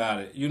laugh about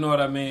it. You know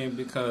what I mean?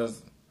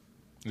 Because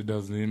it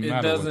doesn't even it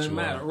matter. doesn't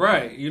matter.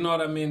 Right. You know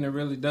what I mean? It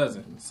really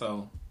doesn't.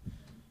 So,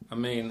 I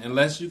mean,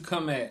 unless you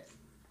come at,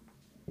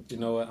 you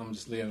know what, I'm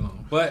just leaving it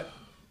alone. But,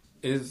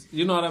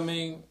 you know what I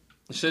mean?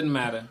 It shouldn't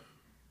matter.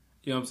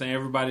 You know what I'm saying?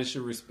 Everybody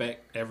should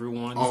respect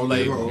everyone's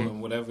label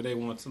and whatever they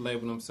want to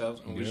label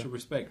themselves, and we should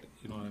respect it.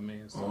 You know what I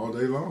mean? So, all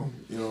day long.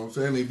 You know what I'm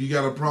saying? If you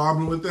got a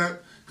problem with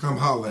that, come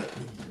holler at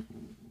me.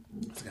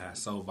 this guy's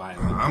so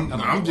violent.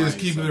 I'm just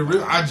keeping it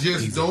real. I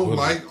just don't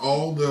like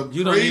all the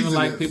You don't even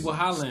like craziness. people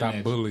hollering Stop at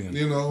you. bullying.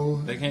 You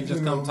know. They can't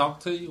just come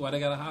talk to you. Why they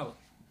gotta holler?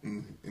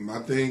 And my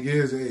thing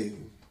is, hey,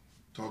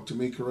 talk to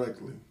me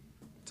correctly.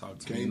 Talk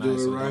to Can't me do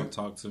nice it or right. don't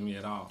talk to me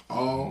at all.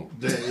 All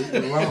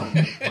day long.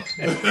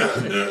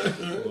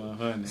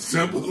 100.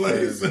 Simple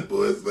as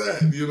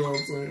that. You know what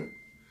I'm saying?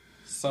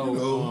 So, You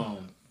know.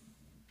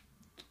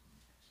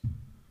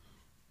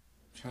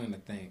 trying to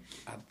think.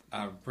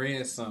 I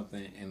read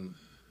something and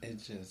it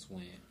just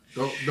went.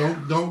 Don't bust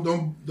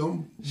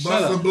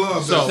Shut the up.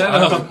 blood. So, Shut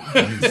up.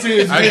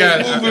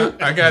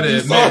 I got to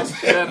admit,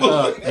 Shut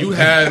up. you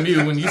had me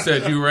when you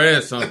said you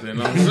read something.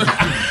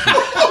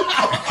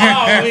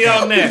 Oh, we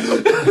on that.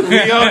 We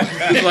on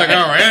It's like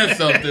I read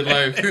something,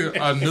 like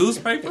a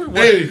newspaper?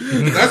 What? Hey,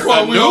 that's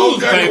why we all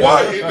got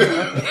quiet.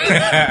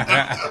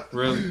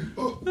 Really?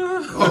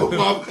 Oh,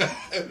 my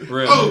bad.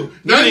 Really? Oh,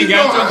 you ain't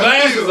got your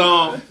glasses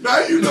on. Now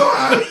you know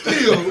how I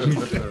feel.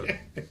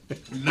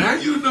 Now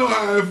you know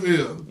how I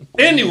feel.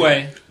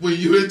 Anyway, When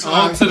you in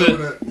time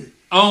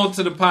on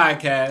to the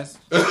podcast.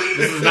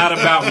 This is not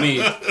about me.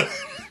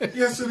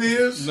 Yes, it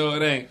is. No,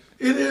 it ain't.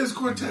 It is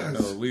Cortez. I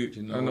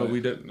know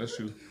we didn't. That's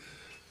true.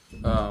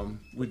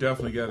 We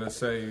definitely got to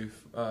save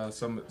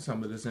some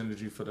of this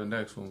energy for the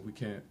next one. We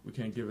can't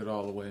give it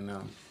all away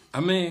now. I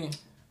mean,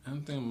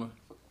 BK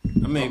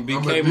a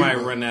might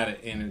diva. run out of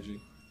energy.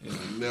 You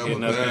know,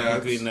 Never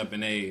getting up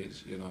in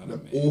age. You know what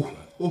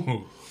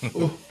I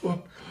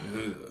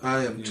mean?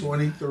 I am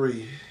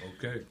 23.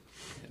 Okay.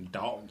 And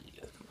dog.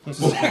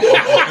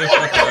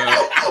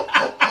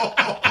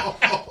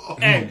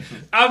 Hey,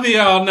 I'll be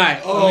here all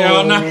night.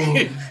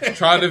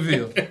 Try the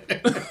veal.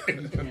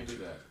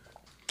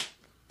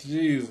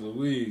 Jeez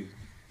Louise.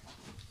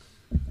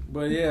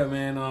 But yeah,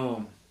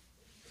 man,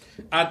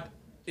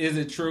 is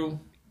it true?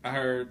 I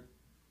heard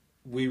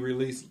we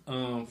released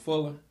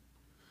Fuller.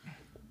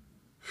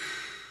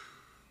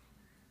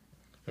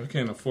 I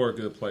can't afford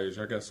good players.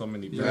 I got so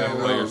many bad Yeah,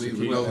 players to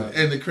keep.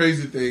 and the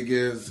crazy thing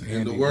is,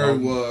 and the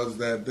word was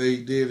that they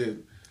did it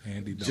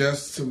Andy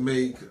just to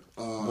make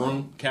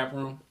Cap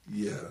room?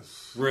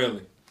 Yes.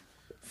 Really?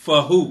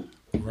 For who?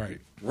 Right.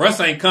 Russ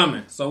ain't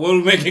coming, so what are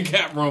we making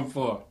cap room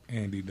for?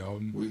 Andy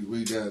Dalton.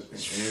 We got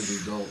Andy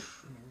Dalton.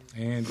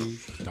 Andy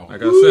Dalton.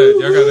 Like I said,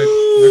 y'all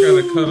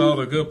gotta cut all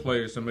the good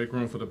players to make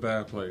room for the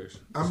bad players.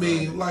 I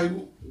mean, like,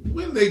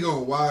 when they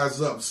gonna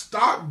wise up?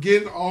 Stop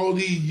getting all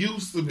these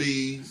used to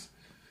be's,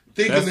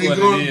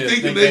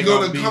 thinking they're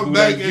gonna come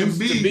back and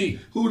be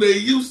who they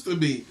used to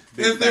be,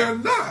 and they're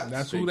not.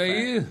 That's who they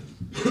is.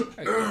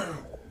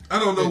 I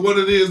don't know what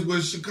it is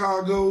with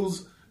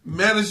Chicago's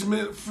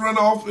management front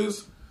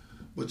office,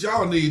 but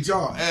y'all need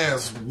y'all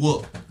ass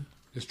whooped.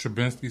 Is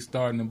Trubinsky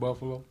starting in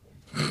Buffalo?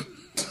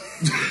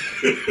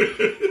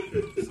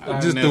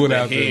 Just threw it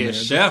out there, head man.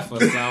 chef or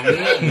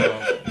something.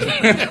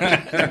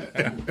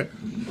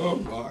 Oh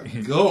my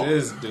god!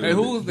 This dude. Hey,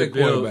 who was the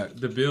quarterback?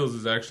 The Bills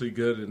is actually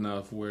good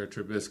enough where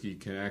Trubisky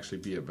can actually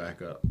be a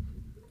backup.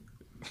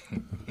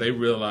 They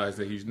realized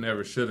that he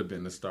never should have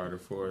been the starter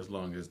for as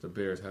long as the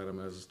Bears had him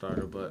as a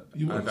starter, but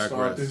You I want to digress.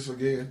 start this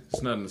again?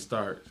 It's nothing to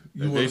start.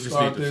 You They wanna just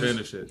start need to this?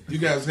 finish it. You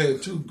guys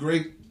had two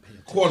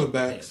great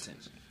quarterbacks,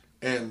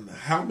 and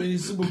how many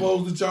Super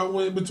Bowls did y'all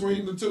win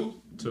between the two?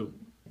 2.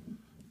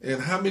 And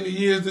how many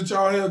years did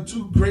y'all have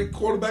two great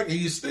quarterbacks, and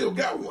you still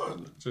got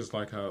one? Just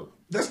like how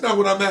That's not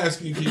what I'm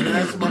asking you. Can you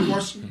answer my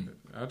question?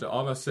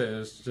 All I said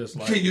is just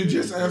like. Can you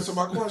just answer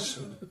my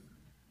question?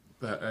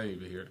 I didn't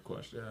even hear the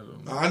question. I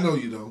don't know. I know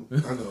you don't.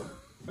 I know.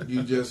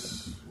 You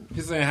just.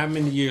 He's saying, how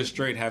many years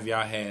straight have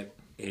y'all had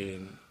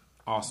an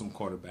awesome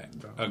quarterback?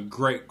 A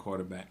great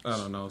quarterback? I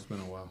don't know. It's been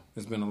a while.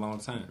 It's been a long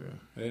time.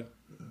 Yeah.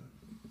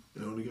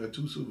 They only got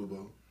 2 Super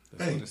Bowls.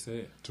 That's what it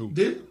said. 2.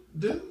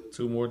 Didn't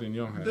 2 more than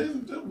Young had.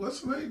 Didn't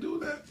what's the name do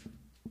that?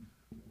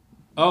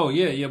 Oh,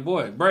 yeah, your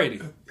boy,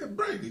 Brady. Yeah,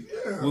 Brady,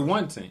 yeah. With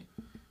one team.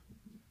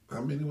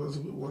 How many was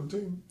it with one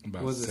team?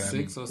 About Was it 7.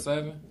 6 or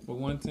 7 with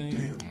one team?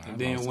 Damn. And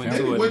then lost went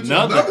count. to Went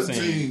another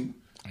team.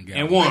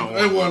 And won.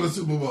 They won the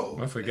Super Bowl.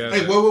 I forgot.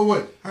 Hey,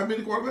 wait. How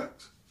many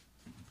quarterbacks?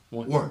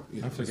 One.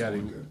 Yeah, I forgot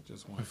he.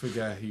 Just I one.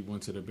 forgot he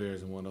went to the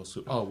Bears and won those.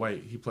 Oh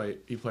wait, he played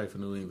for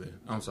New England.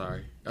 I'm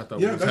sorry. I thought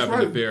Yeah, we was that's having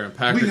right. the Bear and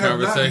Packer We have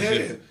not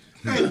conversation.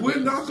 had. Hey, we're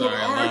not going to Sorry,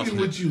 I argue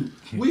lost with you.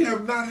 We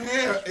have not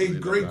had a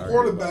great argue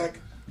quarterback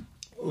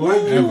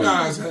like you Ever.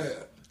 guys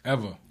had.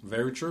 Ever.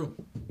 Very true.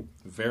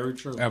 Very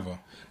true. Ever.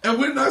 And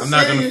we're not I'm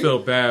not saying going to feel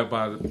bad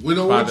by the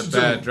don't want the you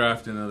bad to.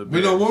 drafting of the Bears.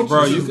 We don't want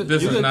Bro, you to.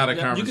 This is not a You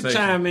conversation. can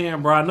chime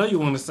in, bro. I know you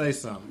want to say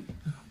something.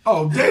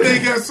 Oh,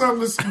 Day got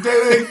something to say.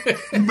 Day,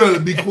 you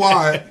better be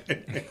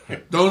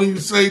quiet. Don't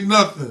even say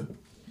nothing.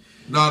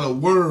 Not a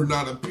word,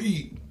 not a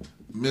peep.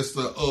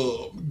 Mr.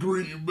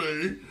 Green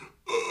Bay.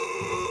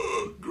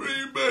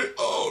 Green Bay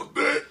all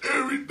day,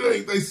 every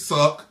day. They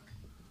suck.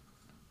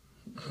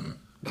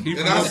 And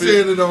I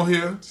said it on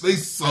here. They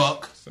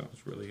suck.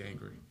 Sounds really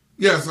angry.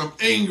 Yes, I'm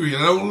angry. I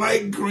don't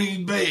like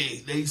Green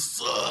Bay. They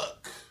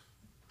suck.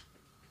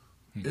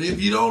 And if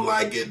you don't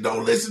like it,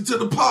 don't listen to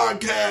the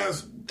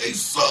podcast. They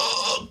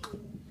suck.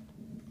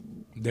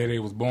 Day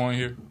was born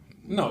here.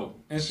 No,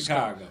 in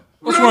Chicago.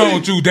 What's wrong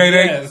with you, Day?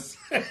 Yes.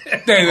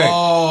 Day.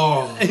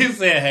 Oh, He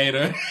said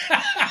hater.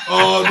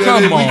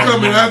 Daddy, we on,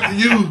 coming man. after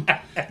you.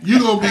 You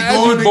gonna be I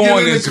going was to born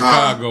get in in the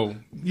car. Chicago.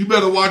 You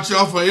better watch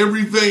out for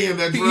every van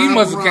that drives He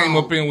must have around. came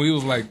up in when he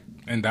was like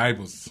in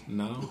diapers.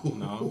 No.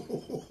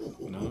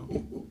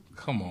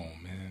 Come on,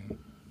 man.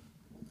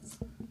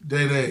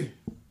 Day.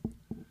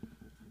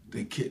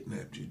 They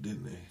kidnapped you,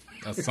 didn't they?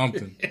 That's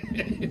something.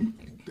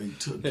 They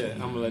took Yeah, you. I'm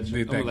gonna let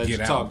you. Did I'm gonna that let you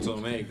get talk out? to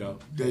him. There you go.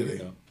 There you They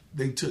go.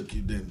 they took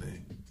you, didn't they?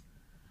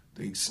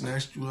 They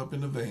snatched you up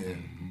in the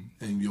van,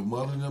 and your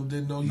mother and them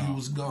didn't know you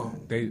was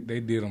gone. They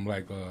did him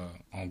like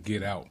on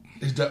Get Out.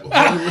 Is that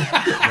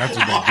That's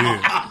what they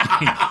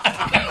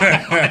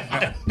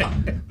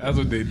did. That's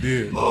what they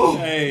did. Oh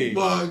Hey.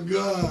 my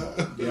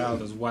God! Y'all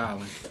just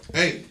wilding.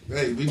 Hey,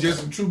 we just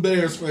some true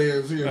Bears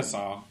fans here. That's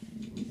all.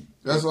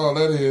 That's all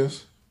that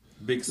is.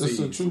 Big That's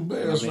C. a true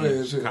Bears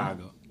fans here.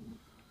 Chicago.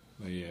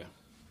 But yeah.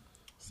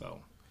 So,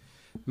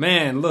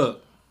 man,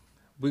 look,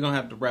 we're gonna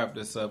have to wrap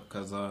this up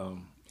because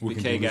We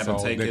can BK do this got to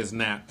all take day. his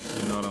nap.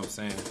 You know what I'm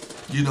saying?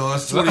 You know,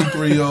 us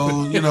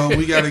 23-year-olds, you know,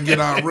 we got to get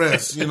our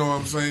rest. You know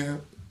what I'm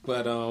saying?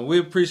 But we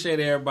appreciate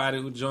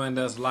everybody who joined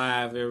us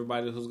live,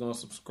 everybody who's going to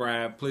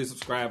subscribe. Please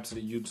subscribe to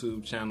the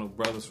YouTube channel,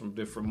 Brothers from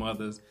Different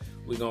Mothers.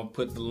 We're going to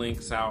put the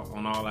links out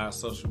on all our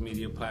social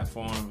media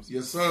platforms.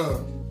 Yes,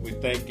 sir. We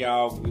thank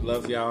y'all. We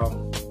love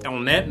y'all.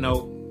 On that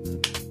note,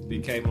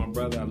 BK, my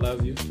brother, I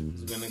love you.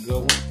 It's been a good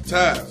one.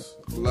 Taz,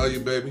 love you,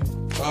 baby.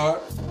 All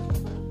right.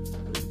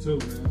 Too,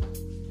 man.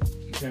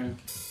 Okay.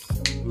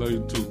 Love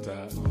you too,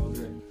 Todd.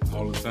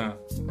 All the time.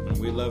 And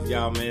we love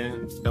y'all,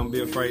 man. Don't be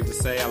afraid to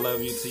say I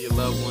love you to your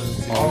loved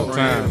ones, to All your the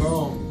friends.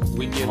 time.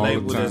 We get All the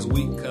labeled time. as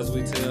weak because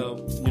we tell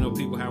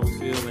people how we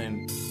feel,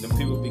 and them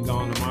people be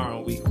gone tomorrow,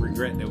 and we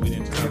regret that we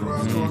didn't tell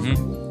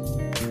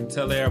them.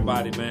 Tell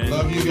everybody, man.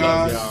 Love you We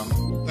guys. y'all.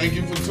 Thank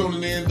you for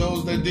tuning in.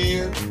 Those that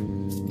did,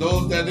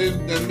 those that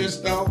didn't, that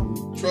missed out.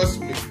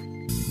 Trust me,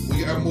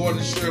 we got more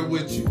to share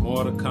with you.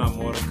 More to come.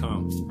 More to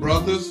come.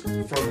 Brothers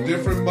from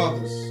different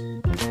mothers.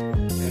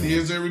 And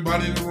here's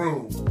everybody in the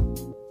room.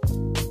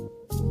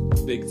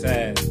 Big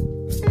Taz.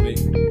 That's me.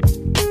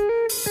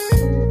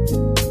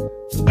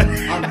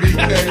 I'm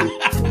BK.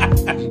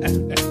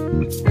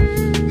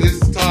 This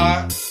is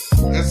Todd.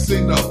 That's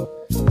C-No.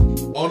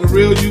 On the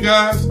real, you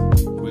guys,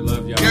 We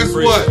love y'all. Guess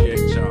what?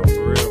 Appreciate y'all.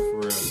 For real.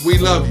 we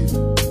love you.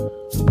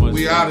 Much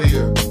We love. out of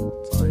here.